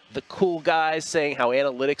they're the cool guys saying how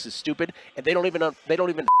analytics is stupid, and they don't even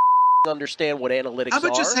understand what analytics are. How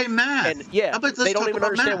about just say math? And they don't even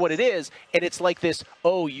understand what it is, and it's like this,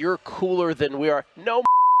 oh, you're cooler than we are. No,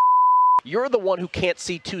 You're the one who can't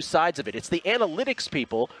see two sides of it. It's the analytics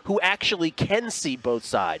people who actually can see both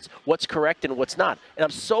sides, what's correct and what's not. And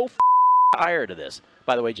I'm so tired of this.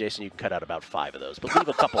 By the way, Jason, you can cut out about 5 of those, but leave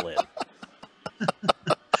a couple in.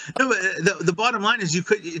 No, but the bottom line is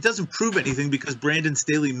it doesn't prove anything because Brandon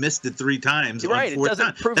Staley missed it 3 times. Right, it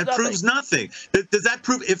doesn't prove that nothing. proves nothing. Does that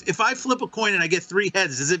prove if I flip a coin and I get 3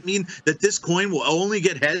 heads, does it mean that this coin will only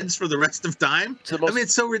get heads for the rest of time? I mean,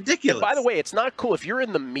 it's so ridiculous. By the way, it's not cool if you're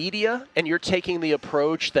in the media and you're taking the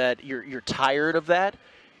approach that you're tired of that.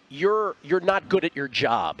 You're not good at your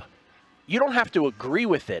job. You don't have to agree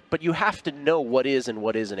with it, but you have to know what is and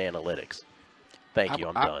what isn't analytics. Thank you.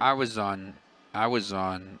 I'm done. I was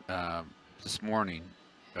on this morning,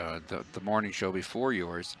 the morning show before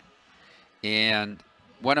yours, and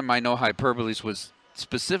one of my no hyperboles was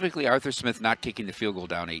specifically Arthur Smith not kicking the field goal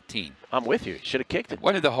down 18. I'm with you. Should have kicked it.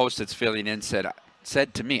 One of the hosts that's filling in said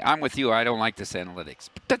to me, "I'm with you. I don't like this analytics."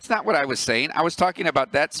 But that's not what I was saying. I was talking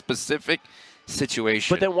about that specific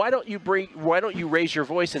situation. But then why don't you raise your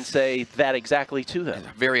voice and say that exactly to them?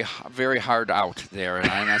 Very, very hard out there, and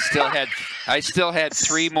I still had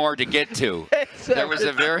 3 more to get to. There was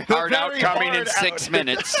a very hard out coming in 6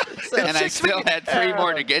 minutes, and I still had 3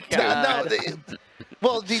 more to get to.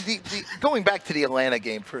 Well, going back to the Atlanta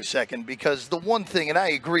game for a second, because the one thing, and I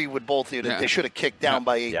agree with both of you that they should have kicked down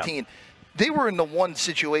by 18. Yeah. They were in the one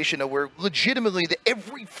situation where legitimately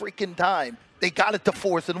every freaking time they got it to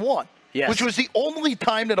 4th and 1. Yes. Which was the only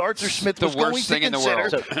time that Arthur Smith was going to consider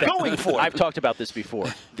going for it. I've talked about this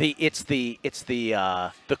before. It's the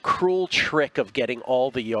cruel trick of getting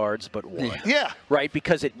all the yards but 1. Yeah. Right?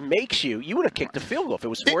 Because it makes you would have kicked the field goal if it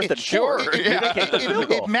was 4th and 4.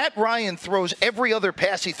 If Matt Ryan throws every other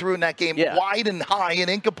pass he threw in that game wide and high and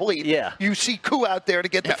incomplete, you see Koo out there to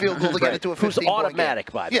get the field goal to get it to a 15-point game. Who's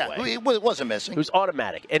automatic, by the way. It wasn't missing. Who's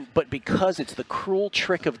automatic. But because it's the cruel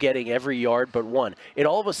trick of getting every yard but 1, it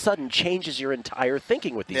all of a sudden changes your entire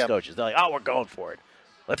thinking with these coaches. They're like, "Oh, we're going for it.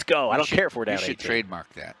 Let's go. I don't care if we're down 18." You should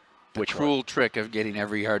trademark that. The Which cruel trick of getting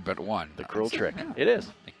every yard but 1. The cruel trick. It is.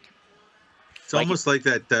 It's almost like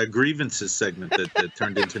that grievances segment that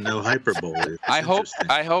turned into no hyperbole. I hope,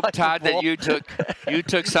 Todd, that you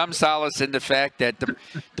took some solace in the fact that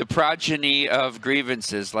the progeny of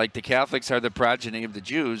grievances, like the Catholics are the progeny of the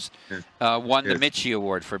Jews, won the Mitchie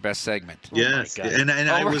Award for best segment. Yes, and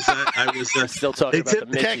I was still talking about the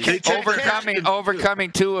Mitchie.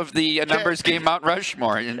 Overcoming 2 of the numbers game Mount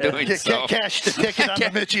Rushmore in doing so. Cash the ticket on the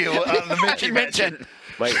Mitchie mention.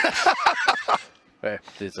 Wait.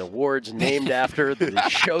 There's awards named after the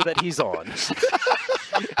show that he's on.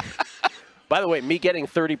 By the way, me getting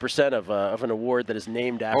 30% of an award that is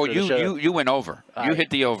named after the show. You went over. You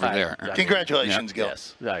hit the over there. Congratulations, Gil.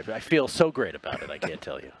 Yes, I feel so great about it. I can't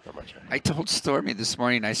tell you how much. I told Stormy this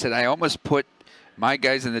morning, I said, I almost put My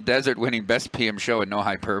Guys in the Desert winning Best PM Show and no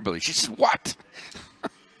hyperbole. She said, what?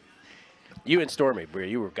 You and Stormy,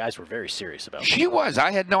 guys were very serious about it. She was. I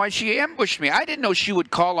had no idea. She ambushed me. I didn't know she would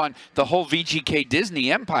call on the whole VGK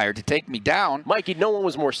Disney empire to take me down. Mikey, no one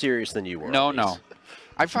was more serious than you were. No.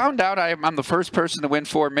 I found out I'm the first person to win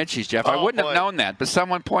 4 Mitchies, Jeff. I wouldn't have known that, but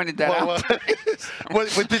someone pointed that out.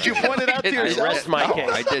 Did you point it out to yourself? I rest my case.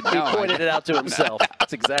 I did. No, he pointed it out to himself.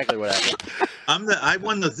 That's exactly what happened. I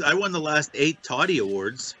won the last 8 Toddy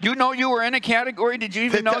Awards. You know you were in a category? Did you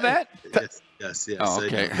even know that? Yes. Oh,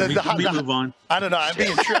 okay. We move on. I don't know. I'd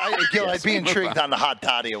be intrigued on the Hot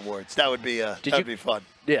Toddy Awards. That would be be fun.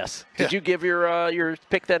 Yes. Did you give your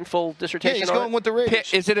pick then full dissertation? Yeah, he's going with the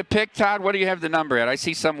Raiders. Is it a pick, Todd? What do you have the number at? I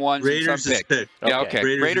see some ones Raiders and some pick. Yeah, okay.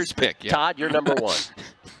 Raiders pick. Yeah. Todd, you're number 1.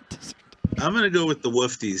 I'm going to go with the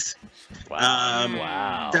Woofties.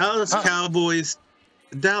 Wow. Dallas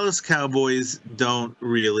Cowboys don't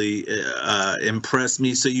really impress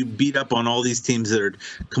me. So you beat up on all these teams that are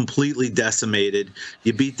completely decimated.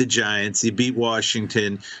 You beat the Giants. You beat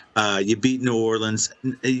Washington. You beat New Orleans.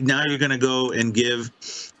 Now you're going to go and give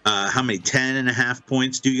how many? 10.5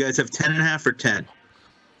 points. Do you guys have 10.5 or 10?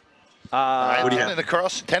 What do you have?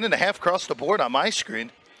 10.5 across the board on my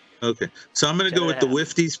screen. Okay, so I'm going to go with the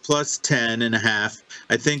Wifties plus 10.5.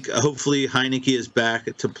 I think hopefully Heineke is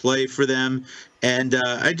back to play for them. And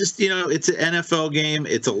I just, it's an NFL game.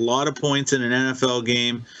 It's a lot of points in an NFL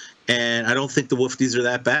game. And I don't think the Wifties are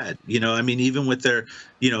that bad. Even with their,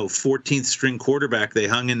 14th string quarterback, they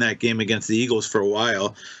hung in that game against the Eagles for a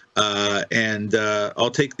while. And I'll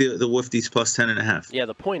take the Wifties plus 10.5. Yeah,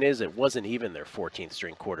 the point is it wasn't even their 14th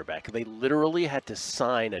string quarterback. They literally had to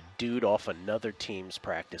sign a dude off another team's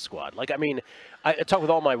practice squad. I talk with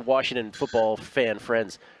all my Washington football fan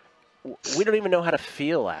friends. We don't even know how to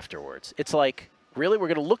feel afterwards. It's like really, we're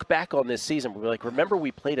going to look back on this season. We're like, remember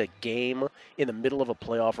we played a game in the middle of a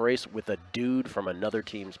playoff race with a dude from another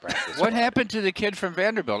team's practice. What happened to the kid from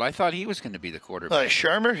Vanderbilt? I thought he was going to be the quarterback.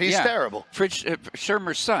 Shermer? He's terrible. Fritz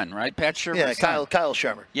Shermer's son, right? Pat Shermer's son. Kyle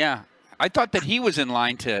Shermer. Yeah. I thought that he was in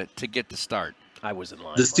line to get the start. I was in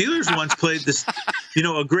line. The Steelers once played this,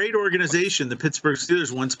 a great organization. The Pittsburgh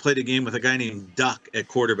Steelers once played a game with a guy named Duck at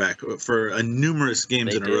quarterback for numerous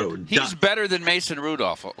games in a row. He's better than Mason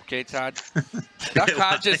Rudolph, okay, Todd? Duck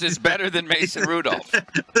Hodges is better than Mason Rudolph.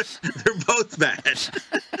 They're both bad.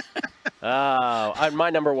 My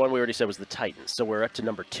number one, we already said, was the Titans. So we're up to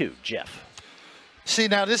number 2, Jeff. See,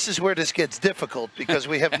 now this is where this gets difficult because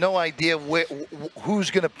we have no idea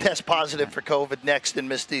who's going to test positive for COVID next and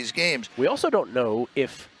miss these games. We also don't know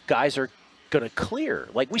if guys are going to clear.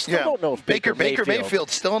 Like, we still don't know if Baker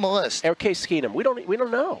Mayfield's still on the list. Or Case Keenum. We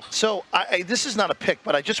don't know. So this is not a pick,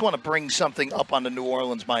 but I just want to bring something up on the New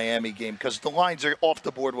Orleans-Miami game because the lines are off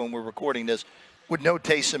the board when we're recording this with no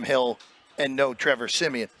Taysom Hill and no Trevor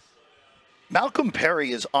Siemian. Malcolm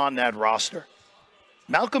Perry is on that roster.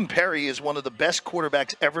 Malcolm Perry is one of the best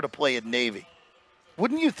quarterbacks ever to play at Navy.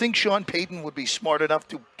 Wouldn't you think Sean Payton would be smart enough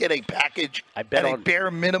to get a package at a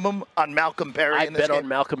bare minimum on Malcolm Perry? I bet on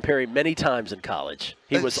Malcolm Perry many times in college.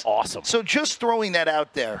 He was awesome. So just throwing that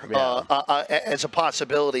out there as a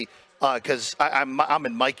possibility, because I'm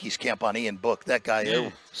in Mikey's camp on Ian Book. That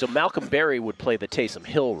guy. So Malcolm Perry would play the Taysom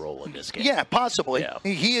Hill role in this game. Yeah, possibly. Yeah.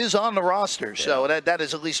 He is on the roster, so that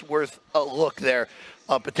is at least worth a look there.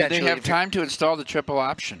 Potentially. Do they have time to install the triple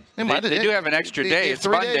option? They do have an extra day. It's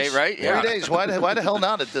Monday, right? 3 days. Why the hell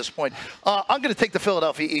not at this point? I'm going to take the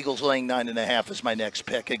Philadelphia Eagles laying 9.5 as my next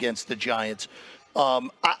pick against the Giants. The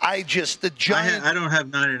Giants. I don't have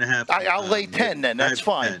 9.5. I'll lay 10 then. That's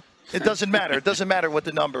fine. 10. It doesn't matter. It doesn't matter what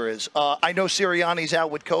the number is. I know Sirianni's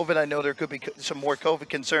out with COVID. I know there could be some more COVID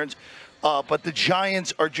concerns. But the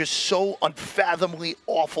Giants are just so unfathomably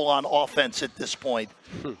awful on offense at this point.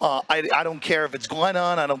 I don't care if it's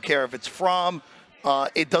Glennon. I don't care if it's Fromm.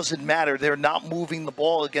 It doesn't matter. They're not moving the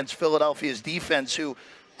ball against Philadelphia's defense, who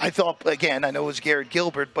I thought, again, I know it was Garrett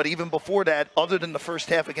Gilbert, but even before that, other than the first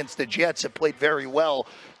half against the Jets, have played very well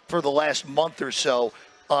for the last month or so.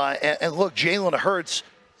 And look, Jalen Hurts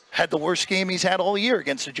had the worst game he's had all year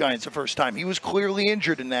against the Giants the first time. He was clearly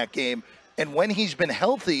injured in that game. And when he's been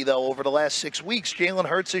healthy, though, over the last 6 weeks, Jalen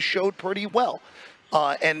Hurts has showed pretty well.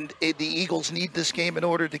 The Eagles need this game in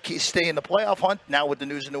order to stay in the playoff hunt. Now with the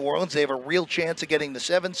news in New Orleans, they have a real chance of getting the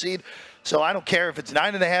 7th seed. So I don't care if it's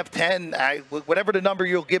 9.5, 10, whatever the number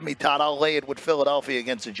you'll give me, Todd, I'll lay it with Philadelphia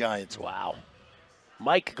against the Giants. Wow.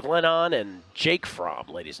 Mike Glennon and Jake Fromm,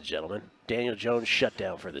 ladies and gentlemen. Daniel Jones shut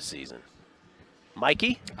down for the season.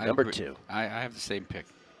 Mikey, number 2. I have the same pick.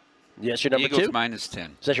 Yes, your number Eagles 2? minus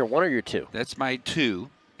 10. Is that your 1 or your 2? That's my 2,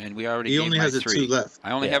 and we already He gave only my has 3. a 2 left.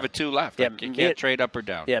 I only have a 2 left. Yeah, you can't trade up or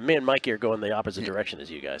down. Yeah, me and Mikey are going the opposite direction as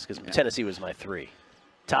you guys, because Tennessee was my 3.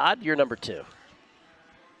 Todd, you're number 2.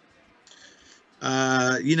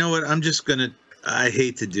 You know what? I'm just gonna. I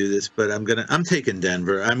hate to do this, but I'm taking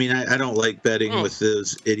Denver. I mean, I don't like betting with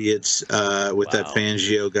those idiots, with that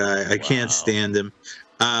Fangio guy. I can't stand him.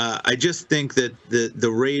 I just think that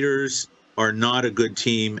the Raiders are not a good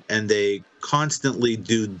team, and they constantly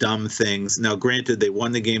do dumb things. Now, granted, they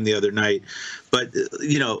won the game the other night, but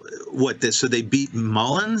so they beat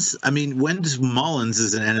Mullins? I mean, when does Mullins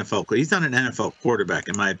is an NFL? He's not an NFL quarterback,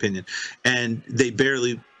 in my opinion, and they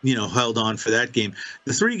barely held on for that game.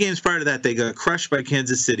 The 3 games prior to that, they got crushed by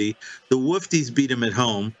Kansas City. The Woofties beat them at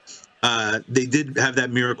home. They did have that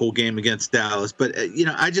miracle game against Dallas, but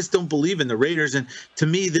I just don't believe in the Raiders. And to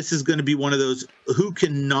me, this is going to be one of those who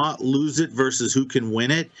can not lose it versus who can win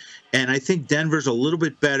it. And I think Denver's a little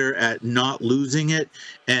bit better at not losing it.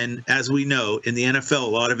 And as we know, in the NFL, a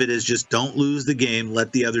lot of it is just don't lose the game,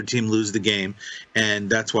 let the other team lose the game. And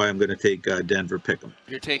that's why I'm going to take Denver Pick'em.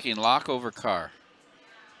 You're taking Locke over Carr.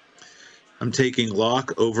 I'm taking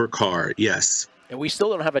Locke over Carr, yes. And we still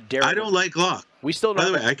don't have a Darren. I don't like Locke. We still don't. By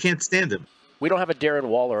the way, I can't stand him. We don't have a Darren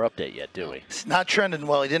Waller update yet, do we? It's not trending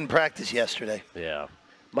well. He didn't practice yesterday. Yeah.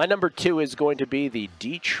 My number 2 is going to be the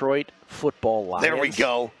Detroit Football Lions. There we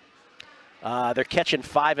go. They're catching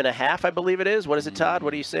 5.5, I believe it is. What is it, Todd? What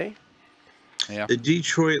do you say? Yeah. The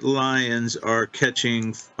Detroit Lions are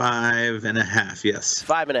catching 5.5, yes.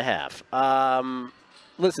 5.5.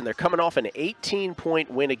 Listen, they're coming off an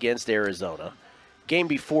 18-point win against Arizona. Game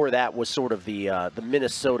before that was sort of the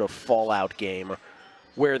Minnesota fallout game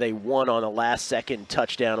where they won on a last-second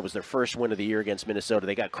touchdown. It was their first win of the year against Minnesota.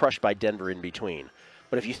 They got crushed by Denver in between.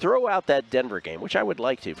 But if you throw out that Denver game, which I would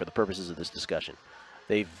like to for the purposes of this discussion,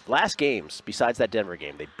 last games, besides that Denver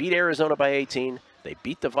game, they beat Arizona by 18, they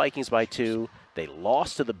beat the Vikings by 2, They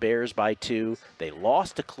lost to the Bears by 2. They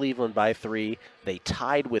lost to Cleveland by 3. They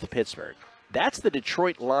tied with Pittsburgh. That's the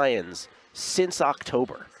Detroit Lions since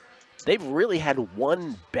October. They've really had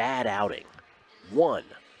one bad outing. One.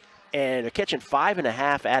 And they're catching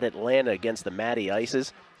 5.5 at Atlanta against the Matty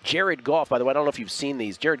Ices. Jared Goff, by the way, I don't know if you've seen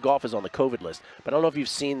these. Jared Goff is on the COVID list, but I don't know if you've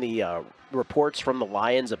seen the reports from the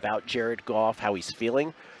Lions about Jared Goff, how he's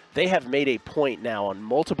feeling. They have made a point now on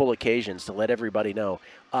multiple occasions to let everybody know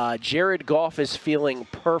Jared Goff is feeling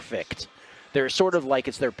perfect. They're sort of like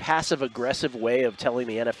it's their passive-aggressive way of telling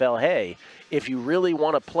the NFL, hey, if you really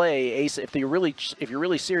want to play, if you're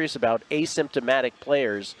really serious about asymptomatic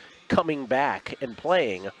players coming back and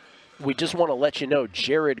playing, we just want to let you know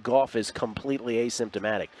Jared Goff is completely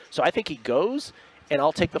asymptomatic. So I think he goes, and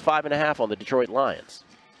I'll take the 5.5 on the Detroit Lions.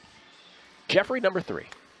 Jeffrey, number 3.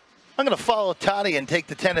 I'm going to follow Toddy and take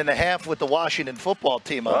the 10.5 with the Washington football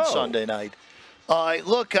team on Sunday night.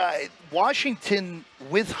 Look, Washington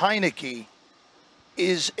with Heineke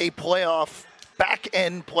is a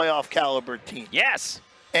back-end playoff caliber team. Yes.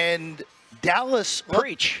 And Dallas.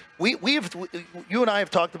 Preach. You and I have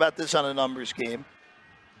talked about this on a numbers game.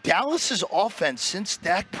 Dallas's offense, since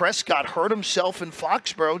Dak Prescott hurt himself in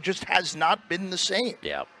Foxborough, just has not been the same.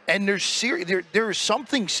 Yeah. And there's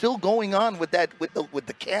something still going on with that with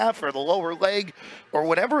the calf or the lower leg or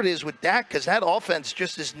whatever it is with Dak, because that offense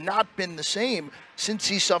just has not been the same since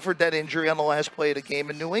he suffered that injury on the last play of the game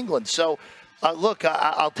in New England. So, look,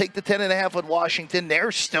 I'll take the 10.5 with Washington.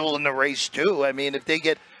 They're still in the race too. I mean,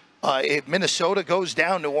 if Minnesota goes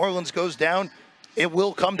down, New Orleans goes down, it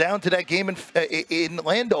will come down to that game in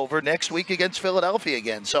Landover next week against Philadelphia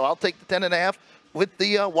again. So I'll take the 10.5 with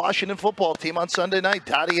the Washington football team on Sunday night.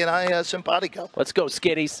 Toddy and I, simpatico. Let's go,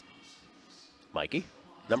 Skitties. Mikey,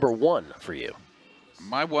 number 1 for you.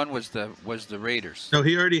 My one was the Raiders. No,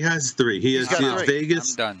 he already has 3. He has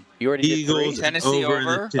Vegas. I'm done. You already Eagles, did 3? Tennessee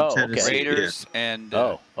over. Tennessee, Raiders and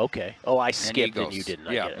okay. I skipped and you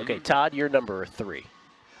didn't. Yeah. Okay, Todd, you're number 3.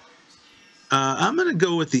 I'm going to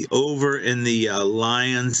go with the over in the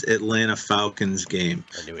Lions-Atlanta Falcons game.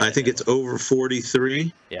 I think it's over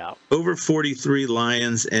 43. Yeah. Over 43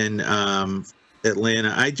 Lions and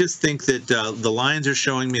Atlanta. I just think that the Lions are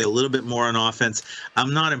showing me a little bit more on offense.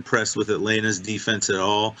 I'm not impressed with Atlanta's defense at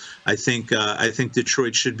all. I think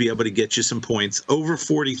Detroit should be able to get you some points. Over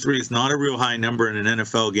 43 is not a real high number in an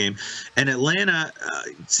NFL game. And Atlanta,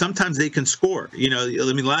 sometimes they can score.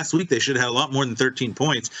 Last week they should have had a lot more than 13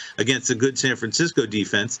 points against a good San Francisco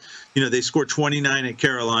defense. They scored 29 at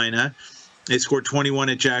Carolina. They scored 21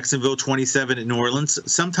 at Jacksonville, 27 at New Orleans.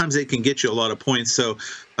 Sometimes they can get you a lot of points. So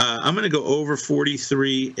I'm going to go over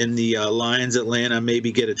 43 in the Lions-Atlanta,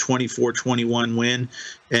 maybe get a 24-21 win,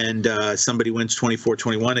 and somebody wins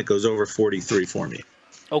 24-21. It goes over 43 for me.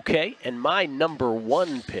 Okay, and my number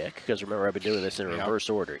 1 pick, because remember I've been doing this in reverse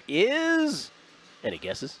order, is, any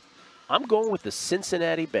guesses? I'm going with the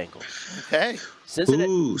Cincinnati Bengals. Okay. Cincinnati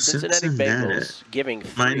Bengals giving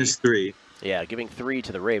 3. -3. Yeah, giving 3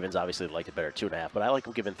 to the Ravens. Obviously, they liked it better 2.5, but I like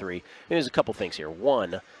them giving 3. There's a couple things here.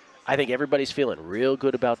 1, I think everybody's feeling real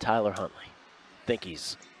good about Tyler Huntley. I think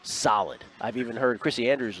he's solid. I've even heard Chrissy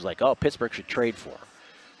Andrews was like, oh, Pittsburgh should trade for him.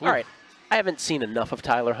 All right, I haven't seen enough of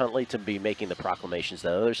Tyler Huntley to be making the proclamations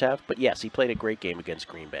that others have, but yes, he played a great game against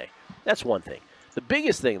Green Bay. That's one thing. The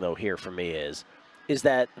biggest thing, though, here for me is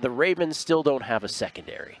that the Ravens still don't have a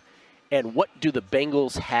secondary. And what do the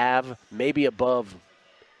Bengals have maybe above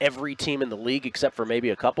every team in the league except for maybe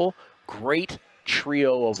a couple? Great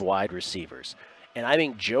trio of wide receivers. And I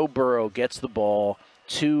think Joe Burrow gets the ball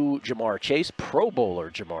to Jamar Chase, Pro Bowler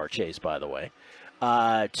Jamar Chase, by the way,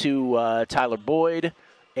 to Tyler Boyd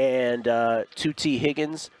and to T.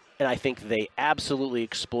 Higgins. And I think they absolutely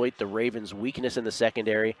exploit the Ravens' weakness in the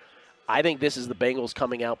secondary. I think this is the Bengals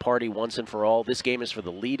coming out party once and for all. This game is for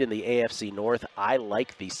the lead in the AFC North. I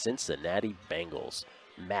like the Cincinnati Bengals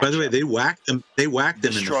matchup. By the way, they whacked them. They whacked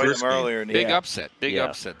them in the first game. earlier. Big upset. Big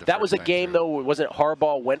upset. That was a game, though. Wasn't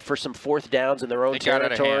Harbaugh went for some 4th downs in their own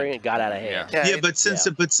territory and got out of hand? Yeah, but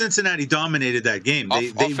Cincinnati dominated that game.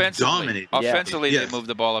 They dominated. Offensively, they moved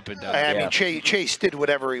the ball up and down. I mean, Chase did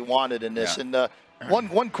whatever he wanted in this. And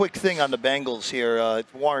one quick thing on the Bengals here.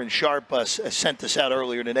 Warren Sharp sent this out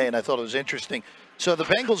earlier today, and I thought it was interesting. So the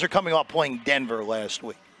Bengals are coming off playing Denver last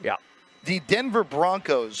week. Yeah. The Denver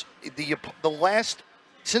Broncos, the last,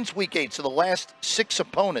 since week 8, so the last 6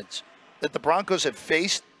 opponents that the Broncos have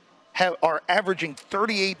faced are averaging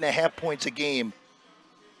 38.5 points a game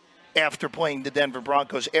after playing the Denver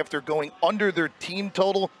Broncos, after going under their team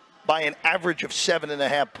total by an average of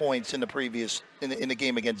 7.5 points in the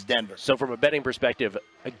game against Denver. So from a betting perspective,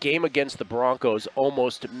 a game against the Broncos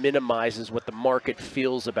almost minimizes what the market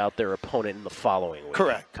feels about their opponent in the following week.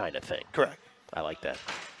 Correct. Kind of thing. Correct. I like that.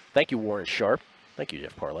 Thank you, Warren Sharp. Thank you,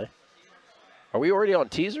 Jeff Parlay. Are we already on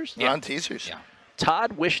teasers? Yeah, on teasers. Yeah.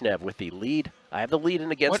 Todd Wishnev with the lead. I have the lead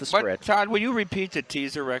in against the spread. Todd, will you repeat the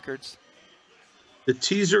teaser records? The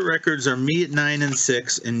teaser records are me at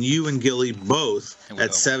 9-6, and you and Gilly both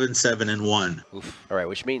at 7-7-1. All right,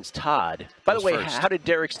 which means Todd. By the way, first. how did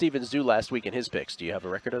Derek Stevens do last week in his picks? Do you have a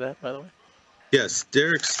record of that, by the way? Yes,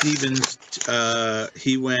 Derek Stevens.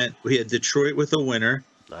 We had Detroit with a winner.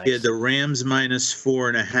 Nice. He had the Rams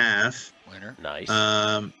 -4.5. Winner.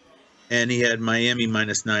 Nice. And he had Miami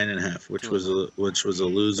 -9.5, which was a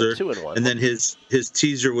loser. 2-1. And then his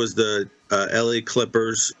teaser was the LA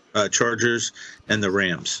Clippers, Chargers, and the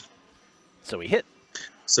Rams. So he hit.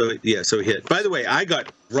 So he hit. By the way, I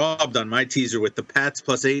got robbed on my teaser with the Pats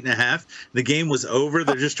 +8.5. The game was over.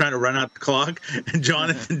 They're just trying to run out the clock, and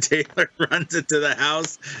Jonathan Taylor runs it to the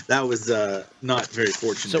house. That was not very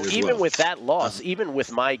fortunate. So even with that loss, even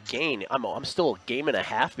with my gain, I'm still a game and a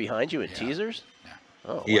half behind you in teasers.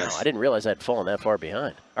 Oh, wow. Yes. I didn't realize I'd fallen that far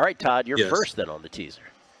behind. All right, Todd, you're first then on the teaser.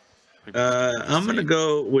 I'm going to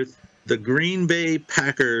go with the Green Bay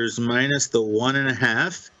Packers minus the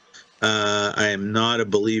 1.5. I am not a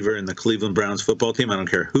believer in the Cleveland Browns football team. I don't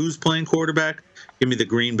care who's playing quarterback. Give me the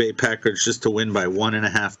Green Bay Packers just to win by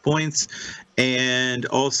 1.5 points. And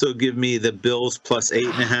also give me the Bills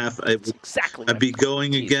 +8.5. I'd be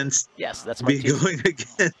going against. Yes, that's my teaser. Going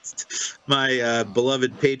against my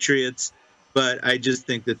beloved Patriots. But I just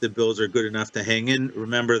think that the Bills are good enough to hang in.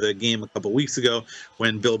 Remember the game a couple weeks ago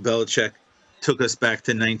when Bill Belichick took us back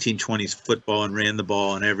to 1920s football and ran the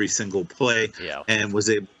ball on every single play and was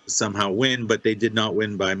able to somehow win, but they did not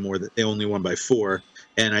win by more. They only won by 4.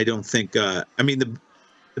 And I don't think the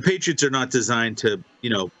Patriots are not designed to,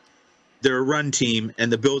 they're a run team,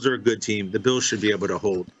 and the Bills are a good team. The Bills should be able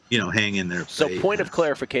to hang in there. So point of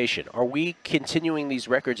clarification, are we continuing these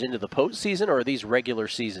records into the postseason, or are these regular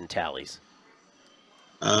season tallies?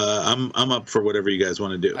 I'm up for whatever you guys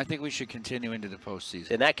want to do. I think we should continue into the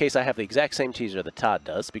postseason. In that case, I have the exact same teaser that Todd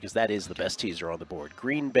does, because that is the best teaser on the board.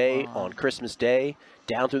 Green Bay on Christmas Day,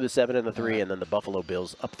 down through the 7 and the 3, and then the Buffalo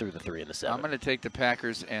Bills up through the 3 and the 7. I'm going to take the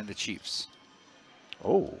Packers and the Chiefs.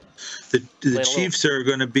 Oh. The Chiefs are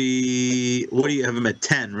going to be, what do you have them at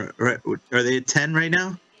 10? Right? Are they at 10 right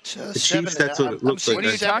now? The Chiefs, that's what it looks like. What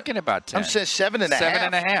are you talking about, 10? I'm saying 7.5.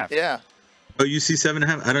 7.5. Yeah. Oh, you see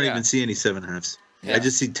 7.5? I don't even see any 7.5s. Yeah. I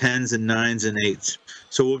just see 10s and 9s and 8s.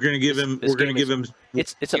 So we're going to give him. We're going to give him.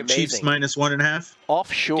 It's amazing. Chiefs -1.5.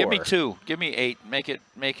 Offshore. Give me 2. Give me 8. Make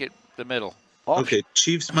it the middle. Okay,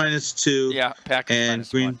 Chiefs -2. Yeah, Packers and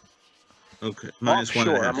Green. Okay,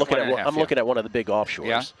 -1.5. I'm looking at one of the big offshores.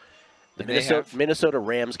 Yeah. The Minnesota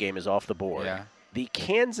Rams game is off the board. Yeah. The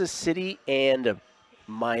Kansas City and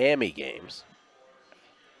Miami games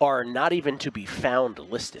are not even to be found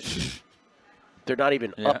listed. They're not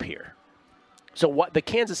even up here. So what the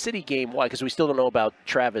Kansas City game? Why? Because we still don't know about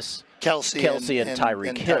Travis Kelce and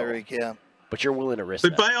Tyreek Hill. Tyreek, yeah. But you're willing to risk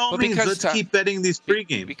But that. by all means, let's keep betting these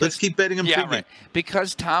pregame. Let's keep betting them pregame. Right.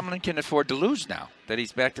 Because Tomlin can afford to lose now that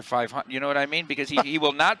he's back to 500. You know what I mean? Because he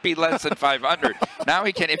will not be less than 500. Now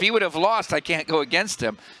he can. If he would have lost, I can't go against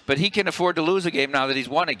him. But he can afford to lose a game now that he's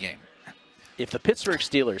won a game. If the Pittsburgh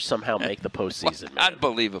Steelers somehow make the postseason,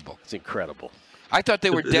 unbelievable. It's incredible. I thought they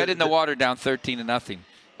were dead in the water, down 13-0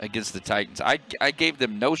 against the Titans. I gave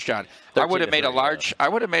them no shot. I would have made a large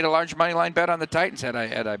money line bet on the Titans had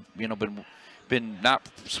I been not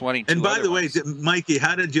sweating. And by the way, Mikey,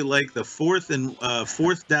 how did you like the fourth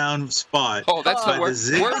down spot? Oh, that's the worst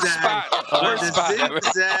spot.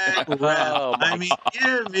 Zigzag route. I mean,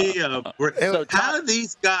 give me a break. How do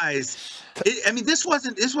these guys? This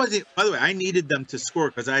wasn't. By the way, I needed them to score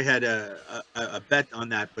because I had a bet on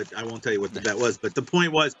that, but I won't tell you what the bet was. But the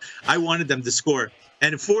point was, I wanted them to score.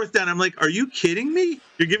 And fourth down, I'm like, are you kidding me?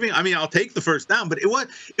 You're giving. I'll take the first down, but it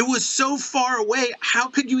was so far away. How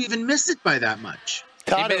could you even miss it by that much?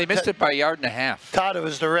 They missed it by 1.5 yards. Todd, it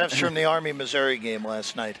was the refs from the Army-Missouri game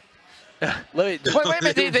last night. Wait a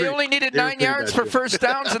minute. They only needed 9 yards for first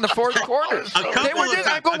downs in the fourth quarter.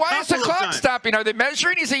 I go, why is the clock stopping? Are they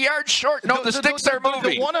measuring? He's a yard short. No, the sticks are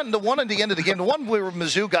moving. The one at the end of the game, the one where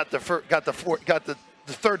Mizzou got the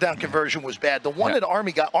third down conversion was bad. The one that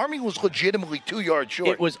Army was legitimately 2 yards short.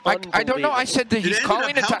 It was I don't know. I said that he's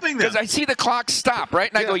calling a time because I see the clock stop,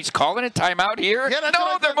 right? And I go, he's calling a timeout here? Yeah,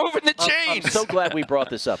 no, they're moving the chains. I'm so glad we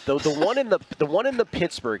brought this up. Though the one in the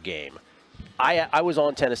Pittsburgh game, I was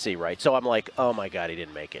on Tennessee, right? So I'm like, oh my God, he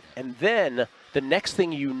didn't make it. And then The next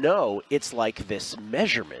thing you know, it's like this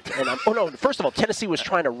measurement. And first of all, Tennessee was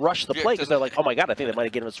trying to rush the play because they're like, oh, my God, I think they might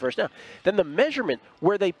have given us first down. Then the measurement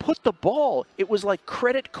where they put the ball, it was like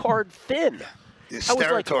credit card thin. I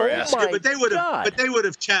was like, oh my but they would have. God. But they would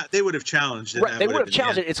have challenged it. Right, they would have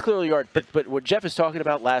challenged it. It's clearly yard. But what Jeff is talking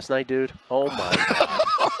about last night, dude. Oh my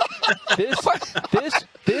God.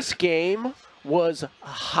 This game was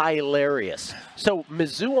hilarious. So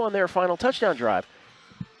Mizzou on their final touchdown drive.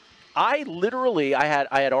 I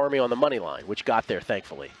had Army on the money line, which got there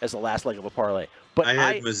thankfully as the last leg of a parlay. But I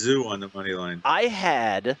had Mizzou on the money line.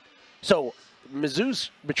 So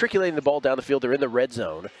Mizzou's matriculating the ball down the field. They're in the red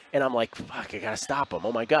zone, and I'm like, fuck, I got to stop them.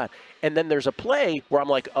 Oh, my God. And then there's a play where I'm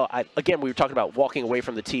like, again, we were talking about walking away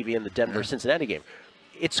from the TV in the Denver-Cincinnati game.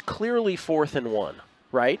 It's clearly 4th and 1,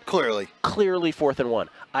 right? Clearly 4th and 1.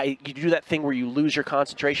 You do that thing where you lose your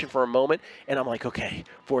concentration for a moment, and I'm like, okay,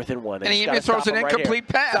 4th and 1. And he throws an incomplete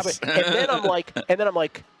pass. And then I'm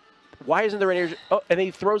like, why isn't there an? Oh, and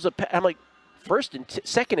he throws a pass. I'm like,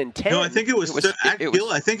 second and 10. No, I think it was.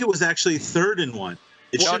 I think it was actually 3rd and 1.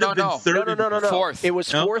 It should have been 3rd. No. Fourth. It was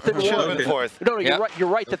 4th and 1. Been fourth. No, you're right. You're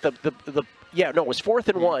right that it was 4th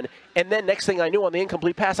and 1. And then next thing I knew on the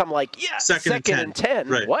incomplete pass, I'm like, yeah, second and 10.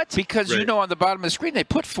 Right. What? Because on the bottom of the screen they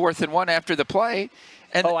put 4th and 1 after the play.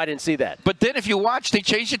 And I didn't see that. But then if you watch, they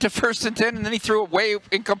changed it to 1st and 10, and then he threw away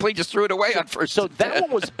incomplete, just threw it away on 1st. So that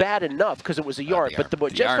one was bad enough because it was a yard. But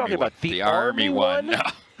what Jeff's talking about, the Army one. No.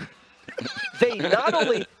 They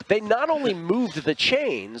not only moved the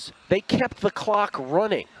chains, they kept the clock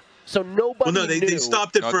running. So nobody knew. They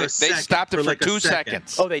stopped it for a second. They stopped it for 2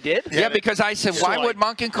 seconds. Oh, they did? Yeah, because I said, why would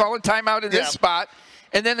Monken call a timeout in this spot?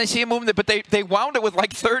 And then they see him moving, but they wound it with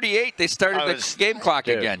like 38. They started the game clock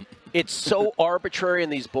again. It's so arbitrary in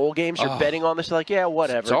these bowl games. You're betting on this. You're like, yeah,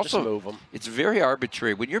 whatever. Just move them. It's very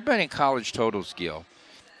arbitrary. When you're betting college totals, Gil,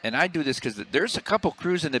 and I do this because there's a couple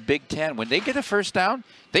crews in the Big Ten. When they get a first down,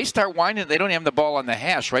 they start whining. They don't have the ball on the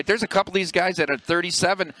hash, right? There's a couple of these guys that are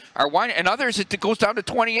 37 are whining, and others it goes down to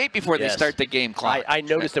 28 before they start the game clock. I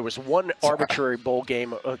noticed there was one arbitrary bowl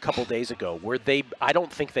game a couple days ago where I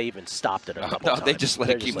don't think they even stopped it a couple times. They just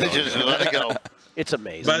let it keep going. They just let it go. It's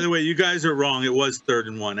amazing. By the way, you guys are wrong. It was 3rd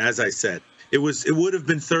and 1, as I said. It would have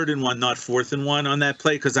been 3rd and 1, not 4th and 1 on that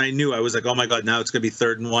play because I knew. I was like, oh my God, now it's going to be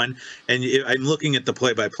 3rd and 1. And I'm looking at the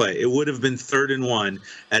play-by-play. It would have been 3rd and 1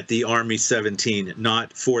 at the Army 17, not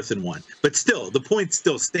 4th and 1. But still, the point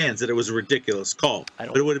still stands that it was a ridiculous call.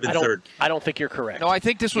 But it would have been 3rd. I don't think you're correct. No, I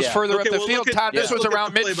think this was further up the field, Todd. This was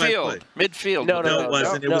around midfield. Midfield. No, it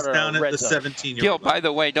wasn't. It was down at the 17-yard line. By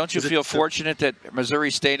the way, don't you feel fortunate that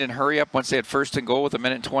Missouri stayed in hurry up once they had 1st and goal with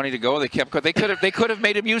 1:20 to go? They kept going. They could have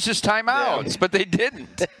made him use his timeouts, but they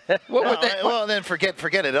didn't. Well, then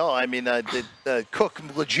forget it all. I mean, Cook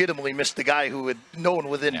legitimately missed the guy who had known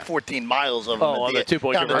within 14 miles of him. On the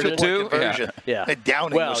 2-point conversion. Yeah. And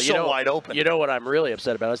Downing was so wide open. You know what I'm really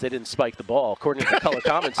upset about is they didn't spike the ball, according to the color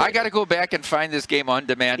commentator. I got to go back and find this game on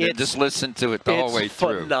demand and just listen to it the whole way through.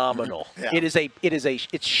 It's phenomenal. Yeah.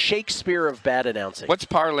 It's Shakespeare of bad announcing. What's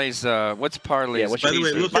Parlay's? By the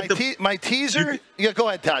way, look at my teaser. Yeah, go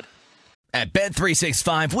ahead, Todd. At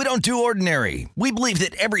Bet365, we don't do ordinary. We believe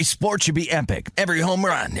that every sport should be epic. Every home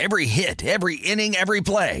run, every hit, every inning, every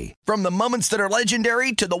play. From the moments that are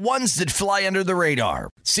legendary to the ones that fly under the radar.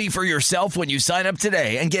 See for yourself when you sign up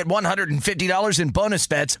today and get $150 in bonus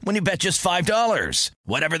bets when you bet just $5.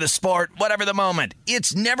 Whatever the sport, whatever the moment,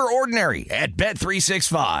 it's never ordinary at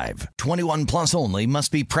Bet365. 21 plus only.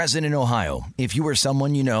 Must be present in Ohio. If you or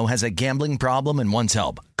someone you know has a gambling problem and wants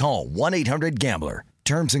help, call 1-800-GAMBLER.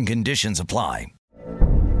 Terms and conditions apply.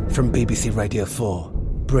 From BBC Radio 4,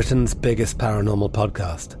 Britain's biggest paranormal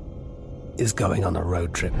podcast is going on a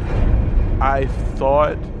road trip. I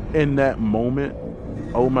thought in that moment,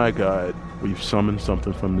 oh my God, we've summoned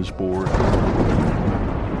something from this board.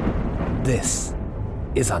 This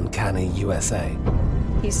is Uncanny USA.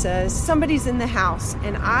 He says, somebody's in the house,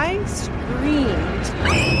 and I screamed.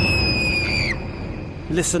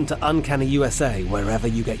 Listen to Uncanny USA wherever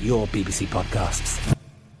you get your BBC podcasts,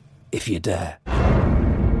 if you dare.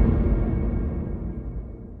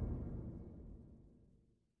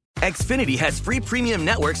 Xfinity has free premium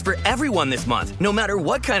networks for everyone this month, no matter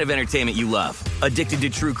what kind of entertainment you love. Addicted to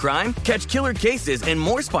true crime? Catch killer cases and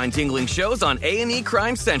more spine-tingling shows on A&E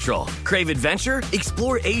Crime Central. Crave adventure?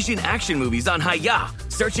 Explore Asian action movies on Hi-YAH.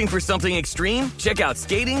 Searching for something extreme? Check out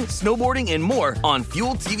skating, snowboarding, and more on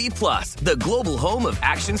Fuel TV Plus, the global home of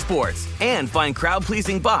action sports. And find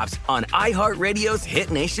crowd-pleasing bops on iHeartRadio's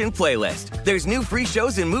Hit Nation playlist. There's new free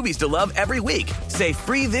shows and movies to love every week. Say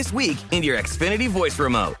free this week in your Xfinity voice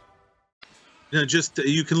remote. Just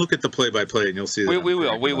you can look at the play-by-play and you'll see. We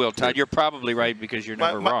will, Todd. You're probably right because you're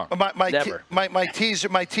never wrong. My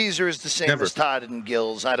teaser is the same as Todd and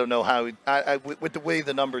Gil's. I don't know how. With the way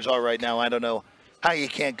the numbers are right now, I don't know how you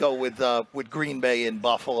can't go with Green Bay and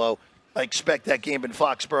Buffalo. I expect that game in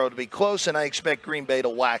Foxborough to be close, and I expect Green Bay to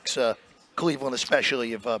wax Cleveland,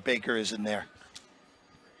 especially if Baker is in there.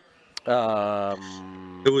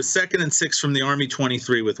 It was 2nd and 6 from the Army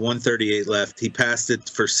 23 with 1:38 left. He passed it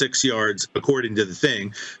for 6 yards, according to the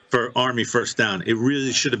thing, for Army first down. It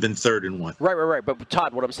really should have been 3rd and 1. Right. But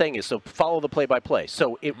Todd, what I'm saying is, so follow the play-by-play.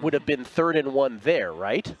 So it would have been 3rd and 1 there,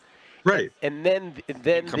 right? Right. And then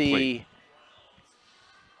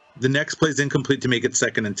the next play is incomplete to make it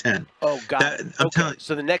 2nd and 10. Oh, got it. Okay.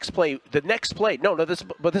 So the next play. No, this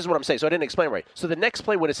is what I'm saying. So I didn't explain it right. So the next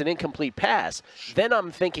play, when it's an incomplete pass, then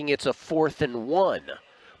I'm thinking it's a 4th and 1,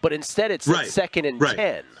 but instead it's 2nd and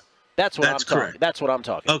 10. That's what I'm talking. That's what I'm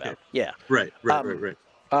talking about. Yeah. Right.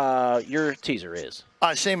 Your teaser is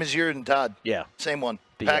same as yours and Todd. Yeah. Same one.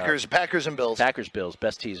 Packers and Bills. Packers-Bills,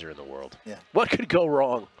 best teaser in the world. Yeah. What could go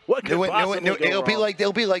wrong? What could possibly go wrong?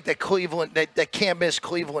 It'll be like that Cleveland, that can't miss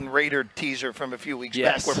Cleveland Raider teaser from a few weeks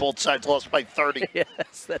back, where both sides lost by 30.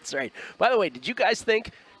 Yes, that's right. By the way, did you guys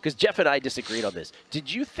think? Because Jeff and I disagreed on this.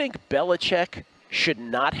 Did you think Belichick should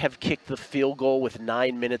not have kicked the field goal with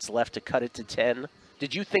 9 minutes left to cut it to 10?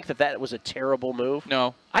 Did you think that was a terrible move?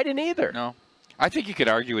 No, I didn't either. No. I think you could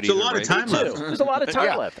argue it either way. There's a lot of time left. There's a lot of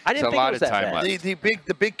time left. I didn't think it was that bad.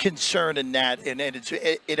 The big concern in that, and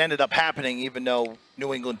it ended up happening even though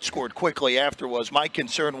New England scored quickly after, was my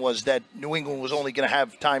concern was that New England was only going to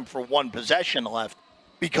have time for one possession left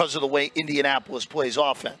because of the way Indianapolis plays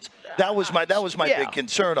offense. That was my big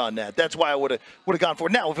concern on that. That's why I would have gone for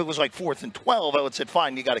it. Now, if it was like 4th and 12, I would have said,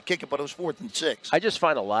 fine, you got to kick it, but it was 4th and 6. I just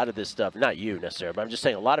find a lot of this stuff, not you necessarily, but I'm just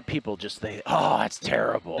saying a lot of people just think, oh, that's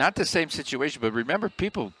terrible. Not the same situation, but remember,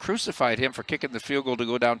 people crucified him for kicking the field goal to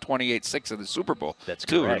go down 28-6 in the Super Bowl. That's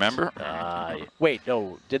too, correct. Remember? Wait,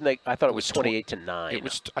 no, didn't they? I thought it was 28-9. It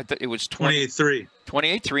was 28-3.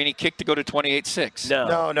 28-3, and he kicked to go to 28-6.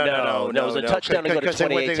 No. It was a touchdown to go to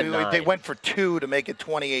 28-9. They went for 2 to make it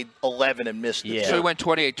 28-11 and missed it. Yeah. So he went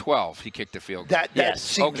 28-12. He kicked the field goal. That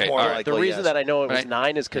seems more likely. The reason that I know it was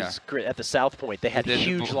 9 is because at the South Point they had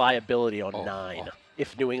huge liability on 9.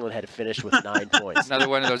 If New England had finished with 9 points, another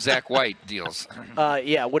one of those Zach White deals.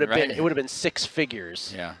 It would have been. It would have been 6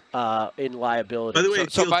 figures. In liability. By the way,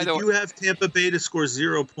 did you have Tampa Bay to score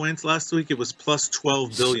 0 points last week? It was plus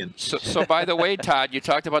 12 billion. So by the way, Todd, you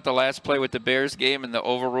talked about the last play with the Bears game and the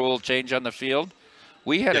overrule change on the field.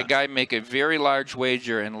 We had a guy make a very large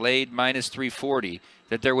wager and laid minus 340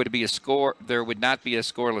 that there would be a score. There would not be a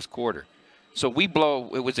scoreless quarter. So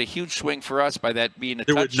it was a huge swing for us by that being a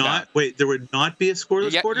touchdown. There would not be a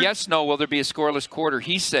scoreless quarter? Yes, no. Will there be a scoreless quarter?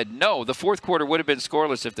 He said no. The fourth quarter would have been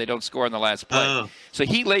scoreless if they don't score on the last play. So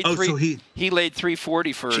he laid he laid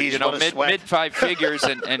 340 for mid 5 figures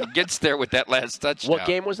and gets there with that last touchdown. What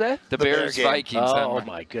game was that? The Bears Vikings. Oh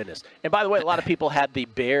my goodness! And by the way, a lot of people had the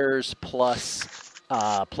Bears plus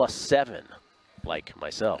 7, like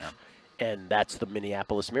myself. Yeah. And that's the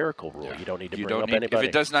Minneapolis Miracle rule. Yeah. You don't need to bring up anybody. If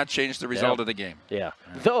it does not change the result of the game. Yeah.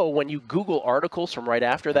 Though, when you Google articles from right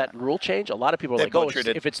after that rule change, a lot of people are like,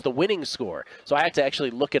 if it's the winning score. So I had to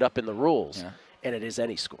actually look it up in the rules, and it is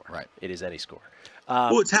any score. Right. It is any score.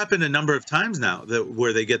 It's happened a number of times now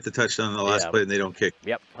where they get the touchdown on the last play and they don't kick.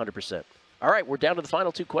 Yep, 100%. All right, we're down to the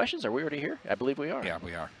final 2 questions. Are we already here? I believe we are. Yeah,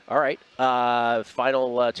 we are. All right.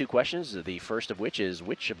 Final 2 questions, the first of which is,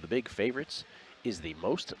 which of the big favorites is the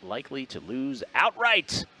most likely to lose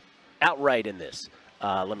outright in this?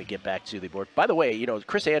 Let me get back to the board. By the way,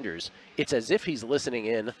 Chris Andrews, it's as if he's listening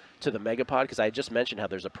in to the Megapod, because I just mentioned how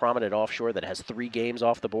there's a prominent offshore that has 3 games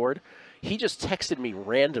off the board. He just texted me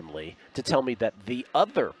randomly to tell me that the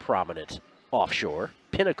other prominent offshore,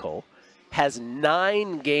 Pinnacle, has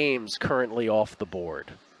 9 games currently off the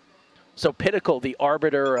board. So Pinnacle, the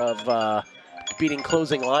arbiter of beating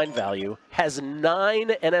closing line value, has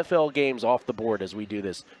 9 NFL games off the board as we do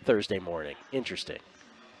this Thursday morning. Interesting.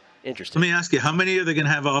 Let me ask you, how many are they going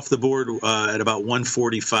to have off the board at about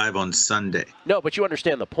 1:45 on Sunday? No, but you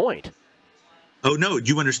understand the point. Oh, no,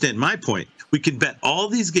 you understand my point. We can bet all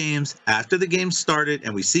these games after the game started,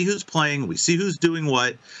 and we see who's playing, we see who's doing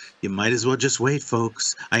what. You might as well just wait,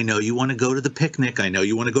 folks. I know you want to go to the picnic. I know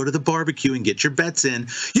you want to go to the barbecue and get your bets in.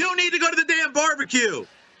 You don't need to go to the damn barbecue.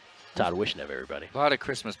 Todd Wishnev, everybody. A lot of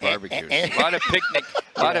Christmas barbecues. A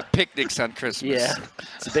lot of picnics on Christmas. Yeah,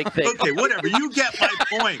 it's a big thing. Okay, whatever. You get my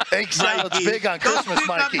point. Egg salad's big on Christmas,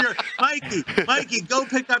 Mikey. Mikey, go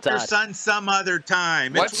pick up your son some other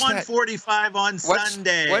time. It's 1:45 on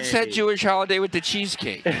Sunday. What's that Jewish holiday with the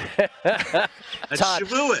cheesecake? That's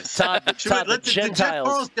Shavuos. Todd,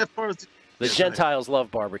 the Gentiles love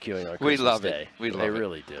barbecuing on Christmas We love Day. it. We love they it.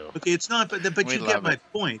 really do. Okay, it's not, but you get my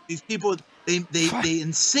point. These people, they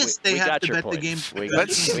insist they have to bet the game. We got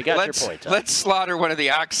your point, Todd. Let's slaughter one of the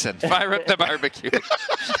oxen. Fire up the barbecue.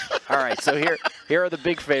 All right, so here are the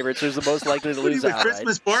big favorites. Who's the most likely to lose outright?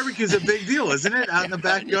 Christmas barbecue is a big deal, isn't it? Out in the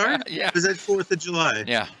backyard? Yeah. Because that's 4th of July.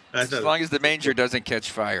 Yeah. As long as the manger doesn't catch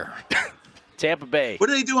fire. Tampa Bay. What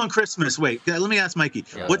do they do on Christmas? Wait, let me ask Mikey.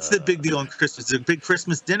 What's the big deal on Christmas? Is it a big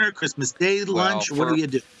Christmas dinner, Christmas Day lunch? What do you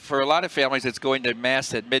do? For a lot of families, it's going to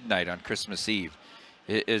Mass at midnight on Christmas Eve.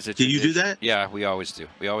 Do you do that? Yeah, we always do.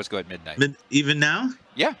 We always go at midnight. Even now?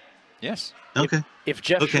 Yeah. Yes. Okay. If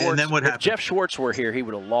Jeff Schwartz, and then what happened? If Jeff Schwartz were here, he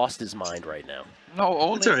would have lost his mind right now. No,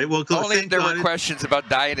 only, That's all right. Well, only if there were questions about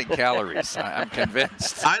diet and calories. I'm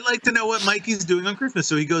convinced. I like to know what Mikey's doing on Christmas.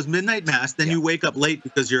 So he goes midnight mass, then you wake up late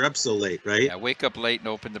because you're up so late, right? Yeah, wake up late and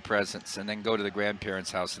open the presents, and then go to the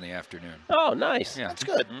grandparents' house in the afternoon. Oh, nice. Yeah. That's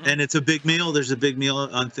good. And it's a big meal. There's a big meal in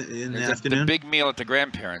the afternoon. The big meal at the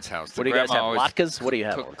grandparents' house. What do you guys have? Latkes? What do you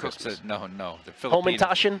have on Christmas? No. The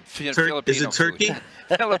Homentashen? Filipino Is it turkey? Food.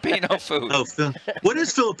 Filipino food. Oh, what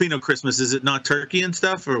is Filipino Christmas? Is it not turkey and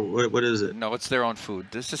stuff, or what is it? No, it's their own food.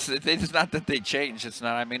 It's not that they change. It's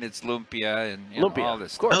not. I mean, it's lumpia and lumpia, all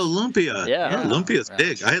this. Of course. Oh, lumpia. Yeah. Lumpia's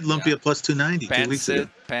big. I had lumpia plus 290 2 weeks ago.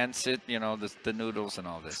 Pancit, the noodles and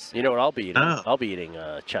all this. You know what I'll be eating? I'll be eating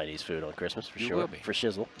Chinese food on Christmas for sure. Will be. For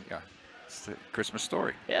shizzle. Yeah. It's the Christmas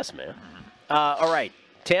story. Yes, man. All right.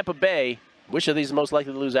 Tampa Bay. Which of these is most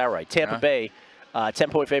likely to lose outright? Tampa Bay,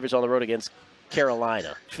 10-point favorites on the road against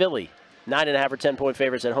Carolina. Philly, 9.5 or 10-point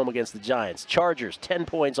favorites at home against the Giants. Chargers, 10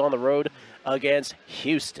 points on the road against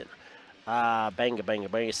Houston. Banga.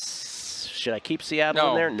 Should I keep Seattle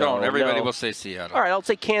in there? No, everybody will say Seattle. All right, I'll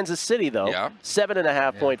take Kansas City, though. Yeah.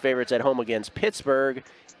 7.5-point favorites at home against Pittsburgh.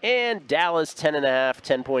 And Dallas, 10.5,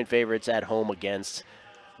 10-point favorites at home against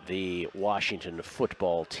the Washington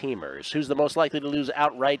football teamers. Who's the most likely to lose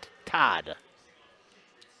outright? Todd.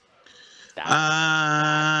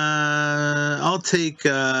 I'll take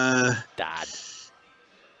Dodd.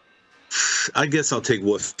 I guess I'll take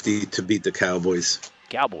Woofy to beat the Cowboys.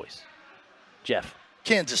 Cowboys. Jeff.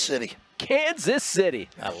 Kansas City. Kansas City.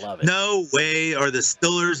 I love it. No way are the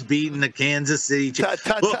Steelers beating the Kansas City Chiefs.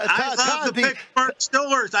 Look, I love the Pittsburgh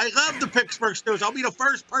Steelers. I love the Pittsburgh Steelers. I'll be the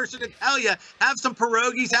first person to tell you, have some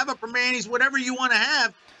pierogies, have a Permanis, whatever you want to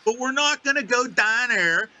have, but we're not going to go down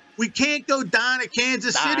there. We can't go down at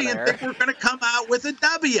Kansas City and think we're going to come out with a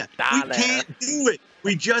W. We can't do it.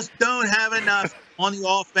 We just don't have enough on the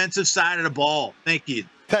offensive side of the ball. Thank you.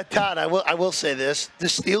 Todd, I will say this. The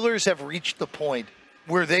Steelers have reached the point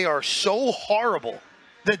where they are so horrible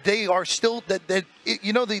that they are still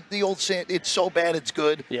the old saying, it's so bad it's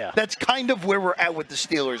good. Yeah. That's kind of where we're at with the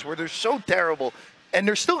Steelers, where they're so terrible, and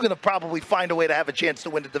they're still going to probably find a way to have a chance to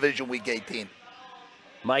win the division week 18.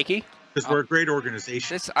 Mikey? Because we're a great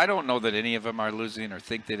organization. I don't know that any of them are losing or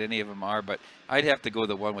think that any of them are, but I'd have to go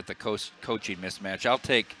the one with the coaching mismatch. I'll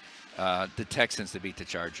take the Texans to beat the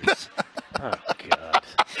Chargers. Oh, God.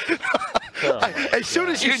 As soon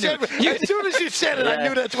as you said it, I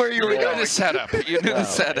knew that's where you were going. The setup. You knew the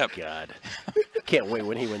setup. God. Can't wait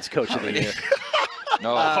when he wins Coach of the Year.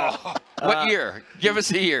 No. What year? Give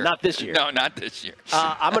us a year. Not this year. No, not this year.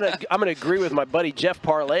 I'm gonna agree with my buddy Jeff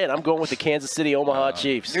Parlay, and I'm going with the Kansas City Omaha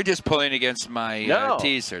Chiefs. You're just pulling against my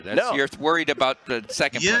teaser. You're worried about the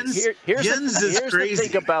second place. Here's the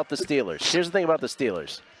thing about the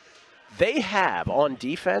Steelers. They have on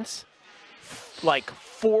defense like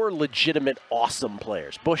 4 legitimate awesome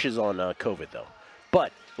players. Bush is on COVID though,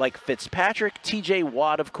 but like Fitzpatrick, T.J.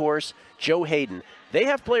 Watt, of course, Joe Hayden. They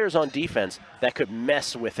have players on defense that could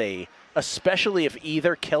mess with especially if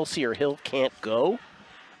either Kelsey or Hill can't go.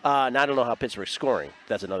 And I don't know how Pittsburgh's scoring.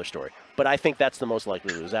 That's another story. But I think that's the most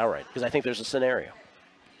likely to lose outright because I think there's a scenario.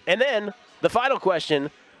 And then the final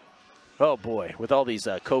question, oh boy, with all these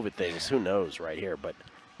COVID things, who knows right here. But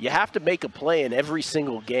you have to make a play in every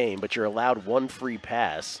single game, but you're allowed 1 free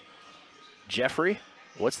pass. Jeffrey?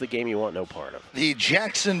 What's the game you want no part of? The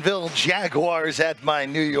Jacksonville Jaguars at my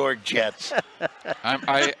New York Jets.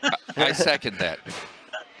 I second that.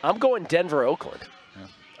 I'm going Denver, Oakland. Yeah.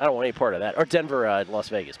 I don't want any part of that. Or Denver, Las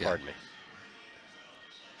Vegas, pardon me.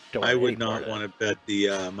 I would not want to bet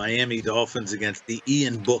the Miami Dolphins against the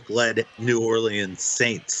Ian Book-led New Orleans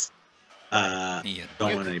Saints.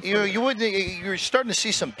 Don't want any you're starting to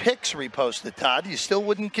see some picks reposted, Todd. You still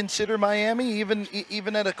wouldn't consider Miami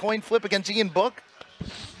even at a coin flip against Ian Book?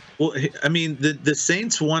 Well, I mean, the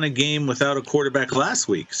Saints won a game without a quarterback last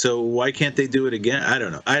week, so why can't they do it again? I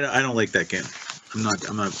don't know. I don't like that game. I'm not.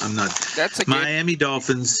 That's a Miami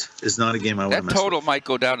Dolphins is not a game I want to mess with. That total might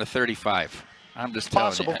go down to 35. I'm just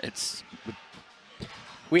telling you. It's.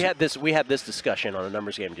 We had this discussion on a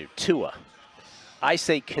numbers game, dude. Tua. I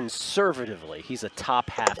say conservatively, he's a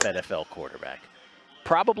top half NFL quarterback.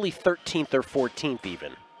 Probably 13th or 14th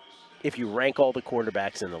even, if you rank all the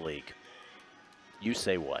quarterbacks in the league. You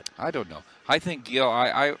say what? I don't know. I think, Gil,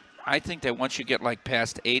 I think that once you get like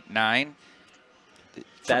past 8, 9,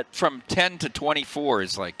 that from 10 to 24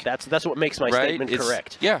 is like that's what makes my statement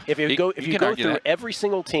correct. Yeah. If you go through every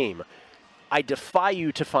single team, I defy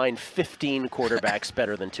you to find 15 quarterbacks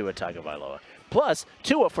better than Tua Tagovailoa. Plus,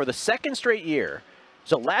 Tua for the second straight year.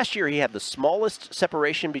 So last year he had the smallest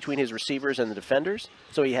separation between his receivers and the defenders,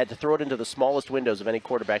 so he had to throw it into the smallest windows of any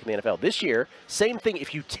quarterback in the NFL. This year, same thing.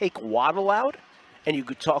 If you take Waddle out, and you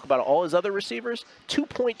could talk about all his other receivers,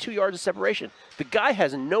 2.2 yards of separation. The guy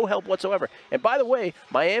has no help whatsoever. And by the way,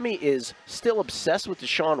 Miami is still obsessed with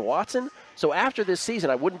Deshaun Watson. So after this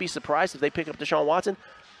season, I wouldn't be surprised if they pick up Deshaun Watson.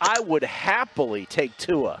 I would happily take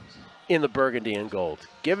Tua in the burgundy and gold.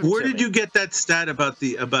 Where did you get that stat about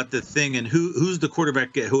the thing, and who's the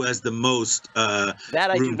quarterback who has the most that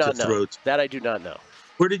I room do not to throw? That I do not know.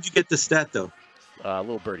 Where did you get the stat though?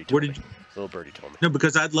 Little birdie told me. Little birdie told me. No,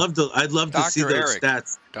 because I'd love to see those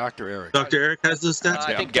stats. Dr. Eric. Dr. Eric has those stats?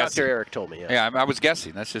 I think Dr. Eric told me, Yeah, I was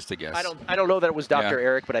guessing. That's just a guess. I don't know that it was Dr.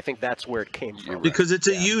 Eric, but I think that's where it came from. Because it's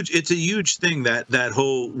a huge thing, that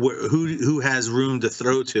whole who has room to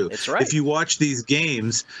throw to. That's right. If you watch these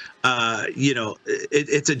games,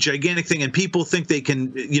 it's a gigantic thing, and people think they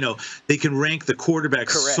can rank the quarterback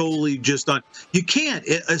solely just on. You can't.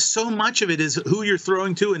 So much of it is who you're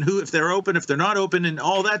throwing to and if they're open, if they're not open, and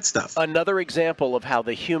all that stuff. Another example of how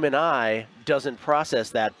the human eye doesn't process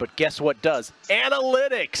that, but guess what does?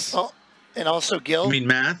 Analytics. Oh, and also, Gil. You mean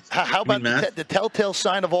math? How about the telltale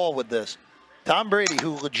sign of all with this? Tom Brady,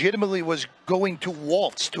 who legitimately was going to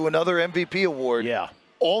waltz to another MVP award. Yeah.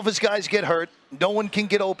 All of his guys get hurt. No one can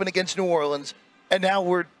get open against New Orleans. And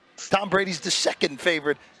now Tom Brady's the second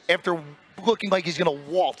favorite after looking like he's going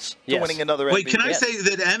to waltz to winning another MVP. Wait, can I say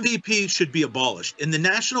that MVP should be abolished? In the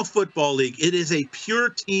National Football League, it is a pure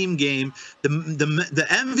team game. The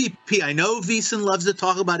MVP, I know VSiN loves to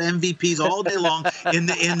talk about MVPs all day long.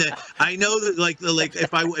 I know that like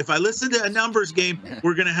if I listen to a numbers game,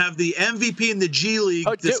 we're going to have the MVP in the G League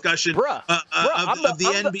discussion of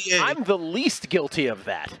the NBA. I'm the least guilty of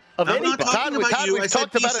that. I'm not talking about you.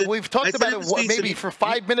 We've talked about it maybe for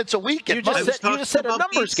 5 minutes a week. You just said a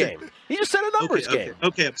numbers game. You just said a numbers game.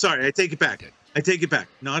 Okay, I'm sorry. I take it back.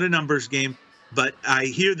 Not a numbers game, but I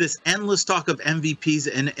hear this endless talk of MVPs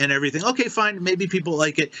and everything. Okay, fine. Maybe people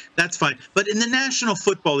like it. That's fine. But in the National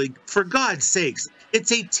Football League, for God's sakes,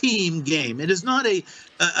 it's a team game. It is not a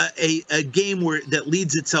game that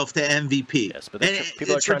leads itself to MVP. Yes, but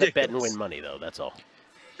people are trying to bet and win money, though. That's all.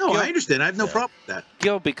 No, I understand. I have no problem with that.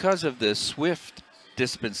 Gil, because of the swift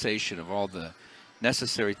dispensation of all the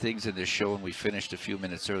necessary things in this show, and we finished a few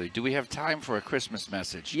minutes early, do we have time for a Christmas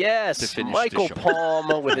message? Yes, to finish Michael the show?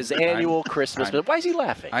 Palm with his annual Christmas. Why is he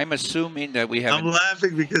laughing? I'm assuming that we have. I'm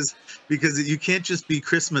laughing because you can't just be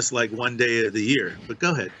Christmas like one day of the year. But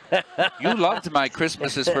go ahead. You loved my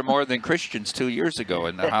Christmases for more than Christians 2 years ago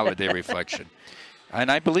in the holiday reflection.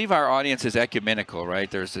 And I believe our audience is ecumenical, right?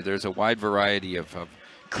 There's a wide variety of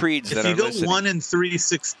creeds that are listening. If you go 1 in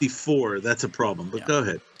 364, that's a problem. But go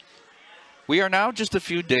ahead. We are now just a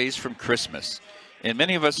few days from Christmas, and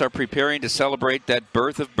many of us are preparing to celebrate that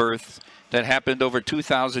birth of births that happened over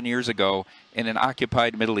 2,000 years ago in an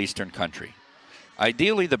occupied Middle Eastern country.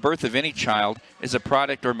 Ideally, the birth of any child is a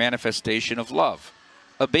product or manifestation of love.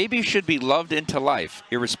 A baby should be loved into life,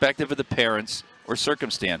 irrespective of the parents or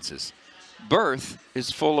circumstances. Birth is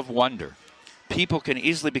full of wonder. People can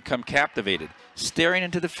easily become captivated, staring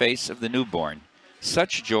into the face of the newborn.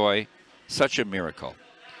 Such joy, such a miracle.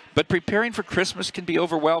 But preparing for Christmas can be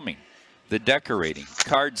overwhelming. The decorating,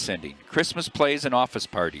 card sending, Christmas plays and office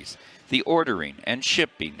parties, the ordering and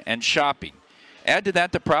shipping and shopping. Add to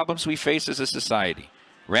that the problems we face as a society.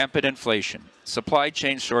 Rampant inflation, supply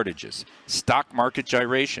chain shortages, stock market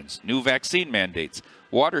gyrations, new vaccine mandates,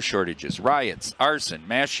 water shortages, riots, arson,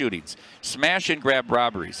 mass shootings, smash and grab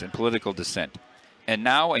robberies, and political dissent. And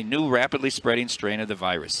now a new rapidly spreading strain of the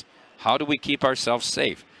virus. How do we keep ourselves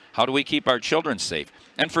safe? How do we keep our children safe?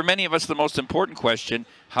 And for many of us, the most important question,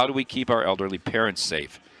 how do we keep our elderly parents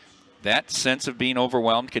safe? That sense of being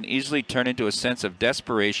overwhelmed can easily turn into a sense of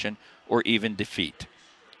desperation or even defeat.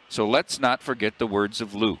 So let's not forget the words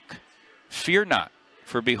of Luke. Fear not,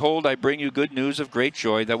 for behold, I bring you good news of great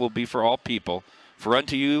joy that will be for all people. For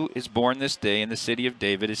unto you is born this day in the city of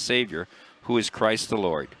David a Savior, who is Christ the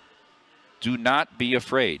Lord. Do not be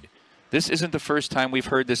afraid. This isn't the first time we've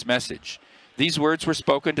heard this message. These words were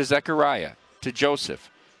spoken to Zechariah, to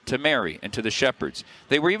Joseph, to Mary, and to the shepherds.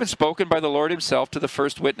 They were even spoken by the Lord himself to the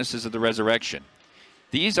first witnesses of the resurrection.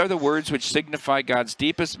 These are the words which signify God's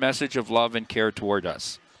deepest message of love and care toward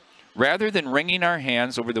us. Rather than wringing our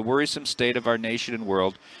hands over the worrisome state of our nation and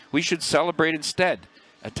world, we should celebrate instead.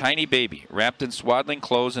 A tiny baby, wrapped in swaddling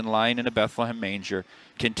clothes and lying in a Bethlehem manger,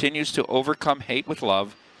 continues to overcome hate with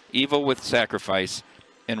love, evil with sacrifice,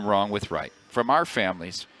 and wrong with right. From our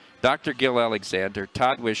families, Dr. Gil Alexander,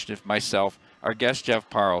 Todd Wishneff, myself, our guest Jeff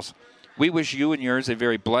Parles, we wish you and yours a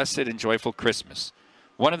very blessed and joyful Christmas.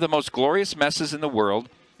 One of the most glorious messes in the world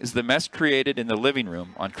is the mess created in the living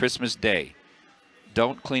room on Christmas Day.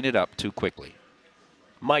 Don't clean it up too quickly.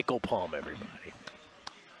 Michael Palm, everybody.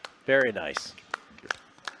 Very nice.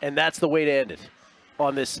 And that's the way to end it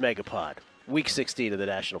on this Megapod. Week 16 of the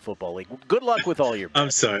National Football League. Good luck with all your bets. I'm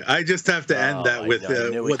sorry. I just have to end that with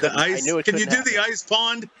the ice. Can you do the ice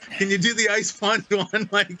pond? Can you do the ice pond one,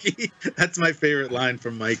 Mikey? That's my favorite line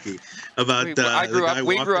from Mikey about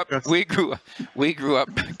we grew up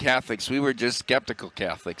Catholics. We were just skeptical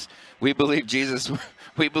Catholics. We believed Jesus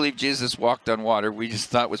walked on water. We just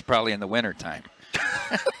thought it was probably in the wintertime.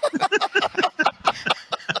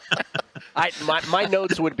 My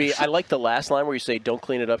notes would be, I like the last line where you say, don't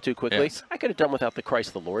clean it up too quickly. Yes. I could have done without the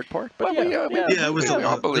Christ the Lord part. But we all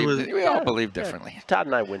believe differently. Todd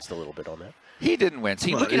and I winced a little bit on that. He didn't wince.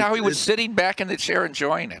 Look at how he was sitting back in the chair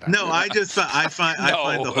enjoying it. I find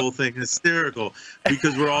the whole thing hysterical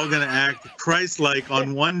because we're all going to act Christ-like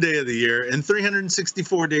on one day of the year, and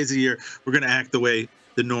 364 days a year, we're going to act the way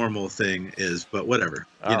the normal thing is. But whatever.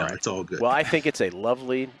 It's all good. Well, I think it's a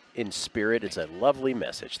lovely... in spirit, it's a lovely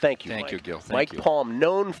message. Thank you, Mike. Thank you, Gil. Mike Palm,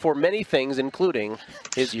 known for many things, including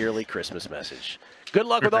his yearly Christmas message. Good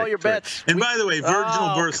luck with all your bets. And by the way,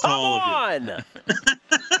 virginal birth to all of you.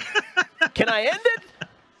 Can I end it?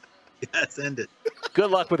 Yes, end it.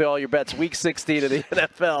 Good luck with all your bets. Week 16 of the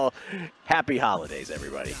NFL. Happy holidays,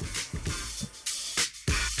 everybody.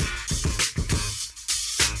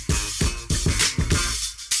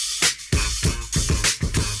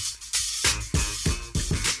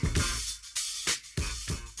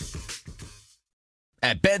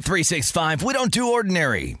 At Bet365, we don't do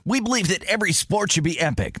ordinary. We believe that every sport should be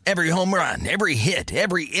epic. Every home run, every hit,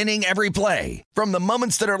 every inning, every play. From the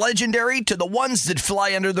moments that are legendary to the ones that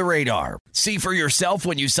fly under the radar. See for yourself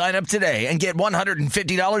when you sign up today and get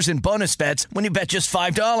 $150 in bonus bets when you bet just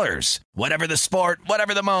 $5. Whatever the sport,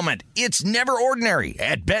 whatever the moment, it's never ordinary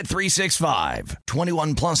at Bet365.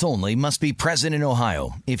 21 plus only. Must be present in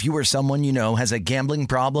Ohio. If you or someone you know has a gambling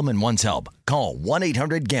problem and wants help, call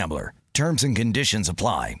 1-800-GAMBLER. Terms and conditions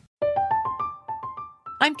apply.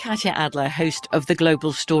 I'm Katya Adler, host of The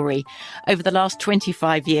Global Story. Over the last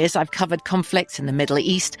 25 years, I've covered conflicts in the Middle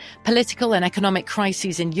East, political and economic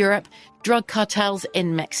crises in Europe, drug cartels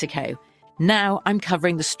in Mexico. Now I'm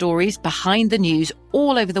covering the stories behind the news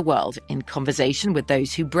all over the world in conversation with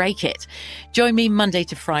those who break it. Join me Monday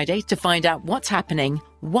to Friday to find out what's happening,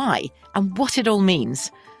 why, and what it all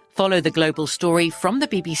means. Follow The Global Story from the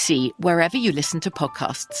BBC wherever you listen to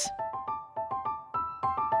podcasts.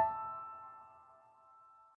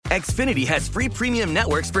 Xfinity has free premium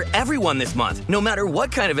networks for everyone this month, no matter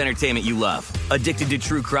what kind of entertainment you love. Addicted to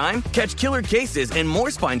true crime? Catch killer cases and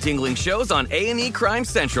more spine-tingling shows on A&E Crime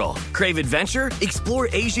Central. Crave adventure? Explore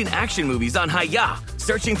Asian action movies on Hi-YAH.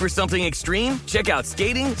 Searching for something extreme? Check out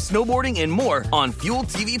skating, snowboarding, and more on Fuel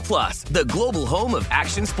TV Plus, the global home of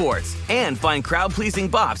action sports. And find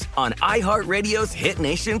crowd-pleasing bops on iHeartRadio's Hit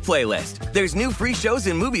Nation playlist. There's new free shows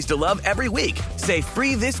and movies to love every week. Say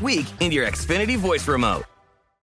free this week in your Xfinity voice remote.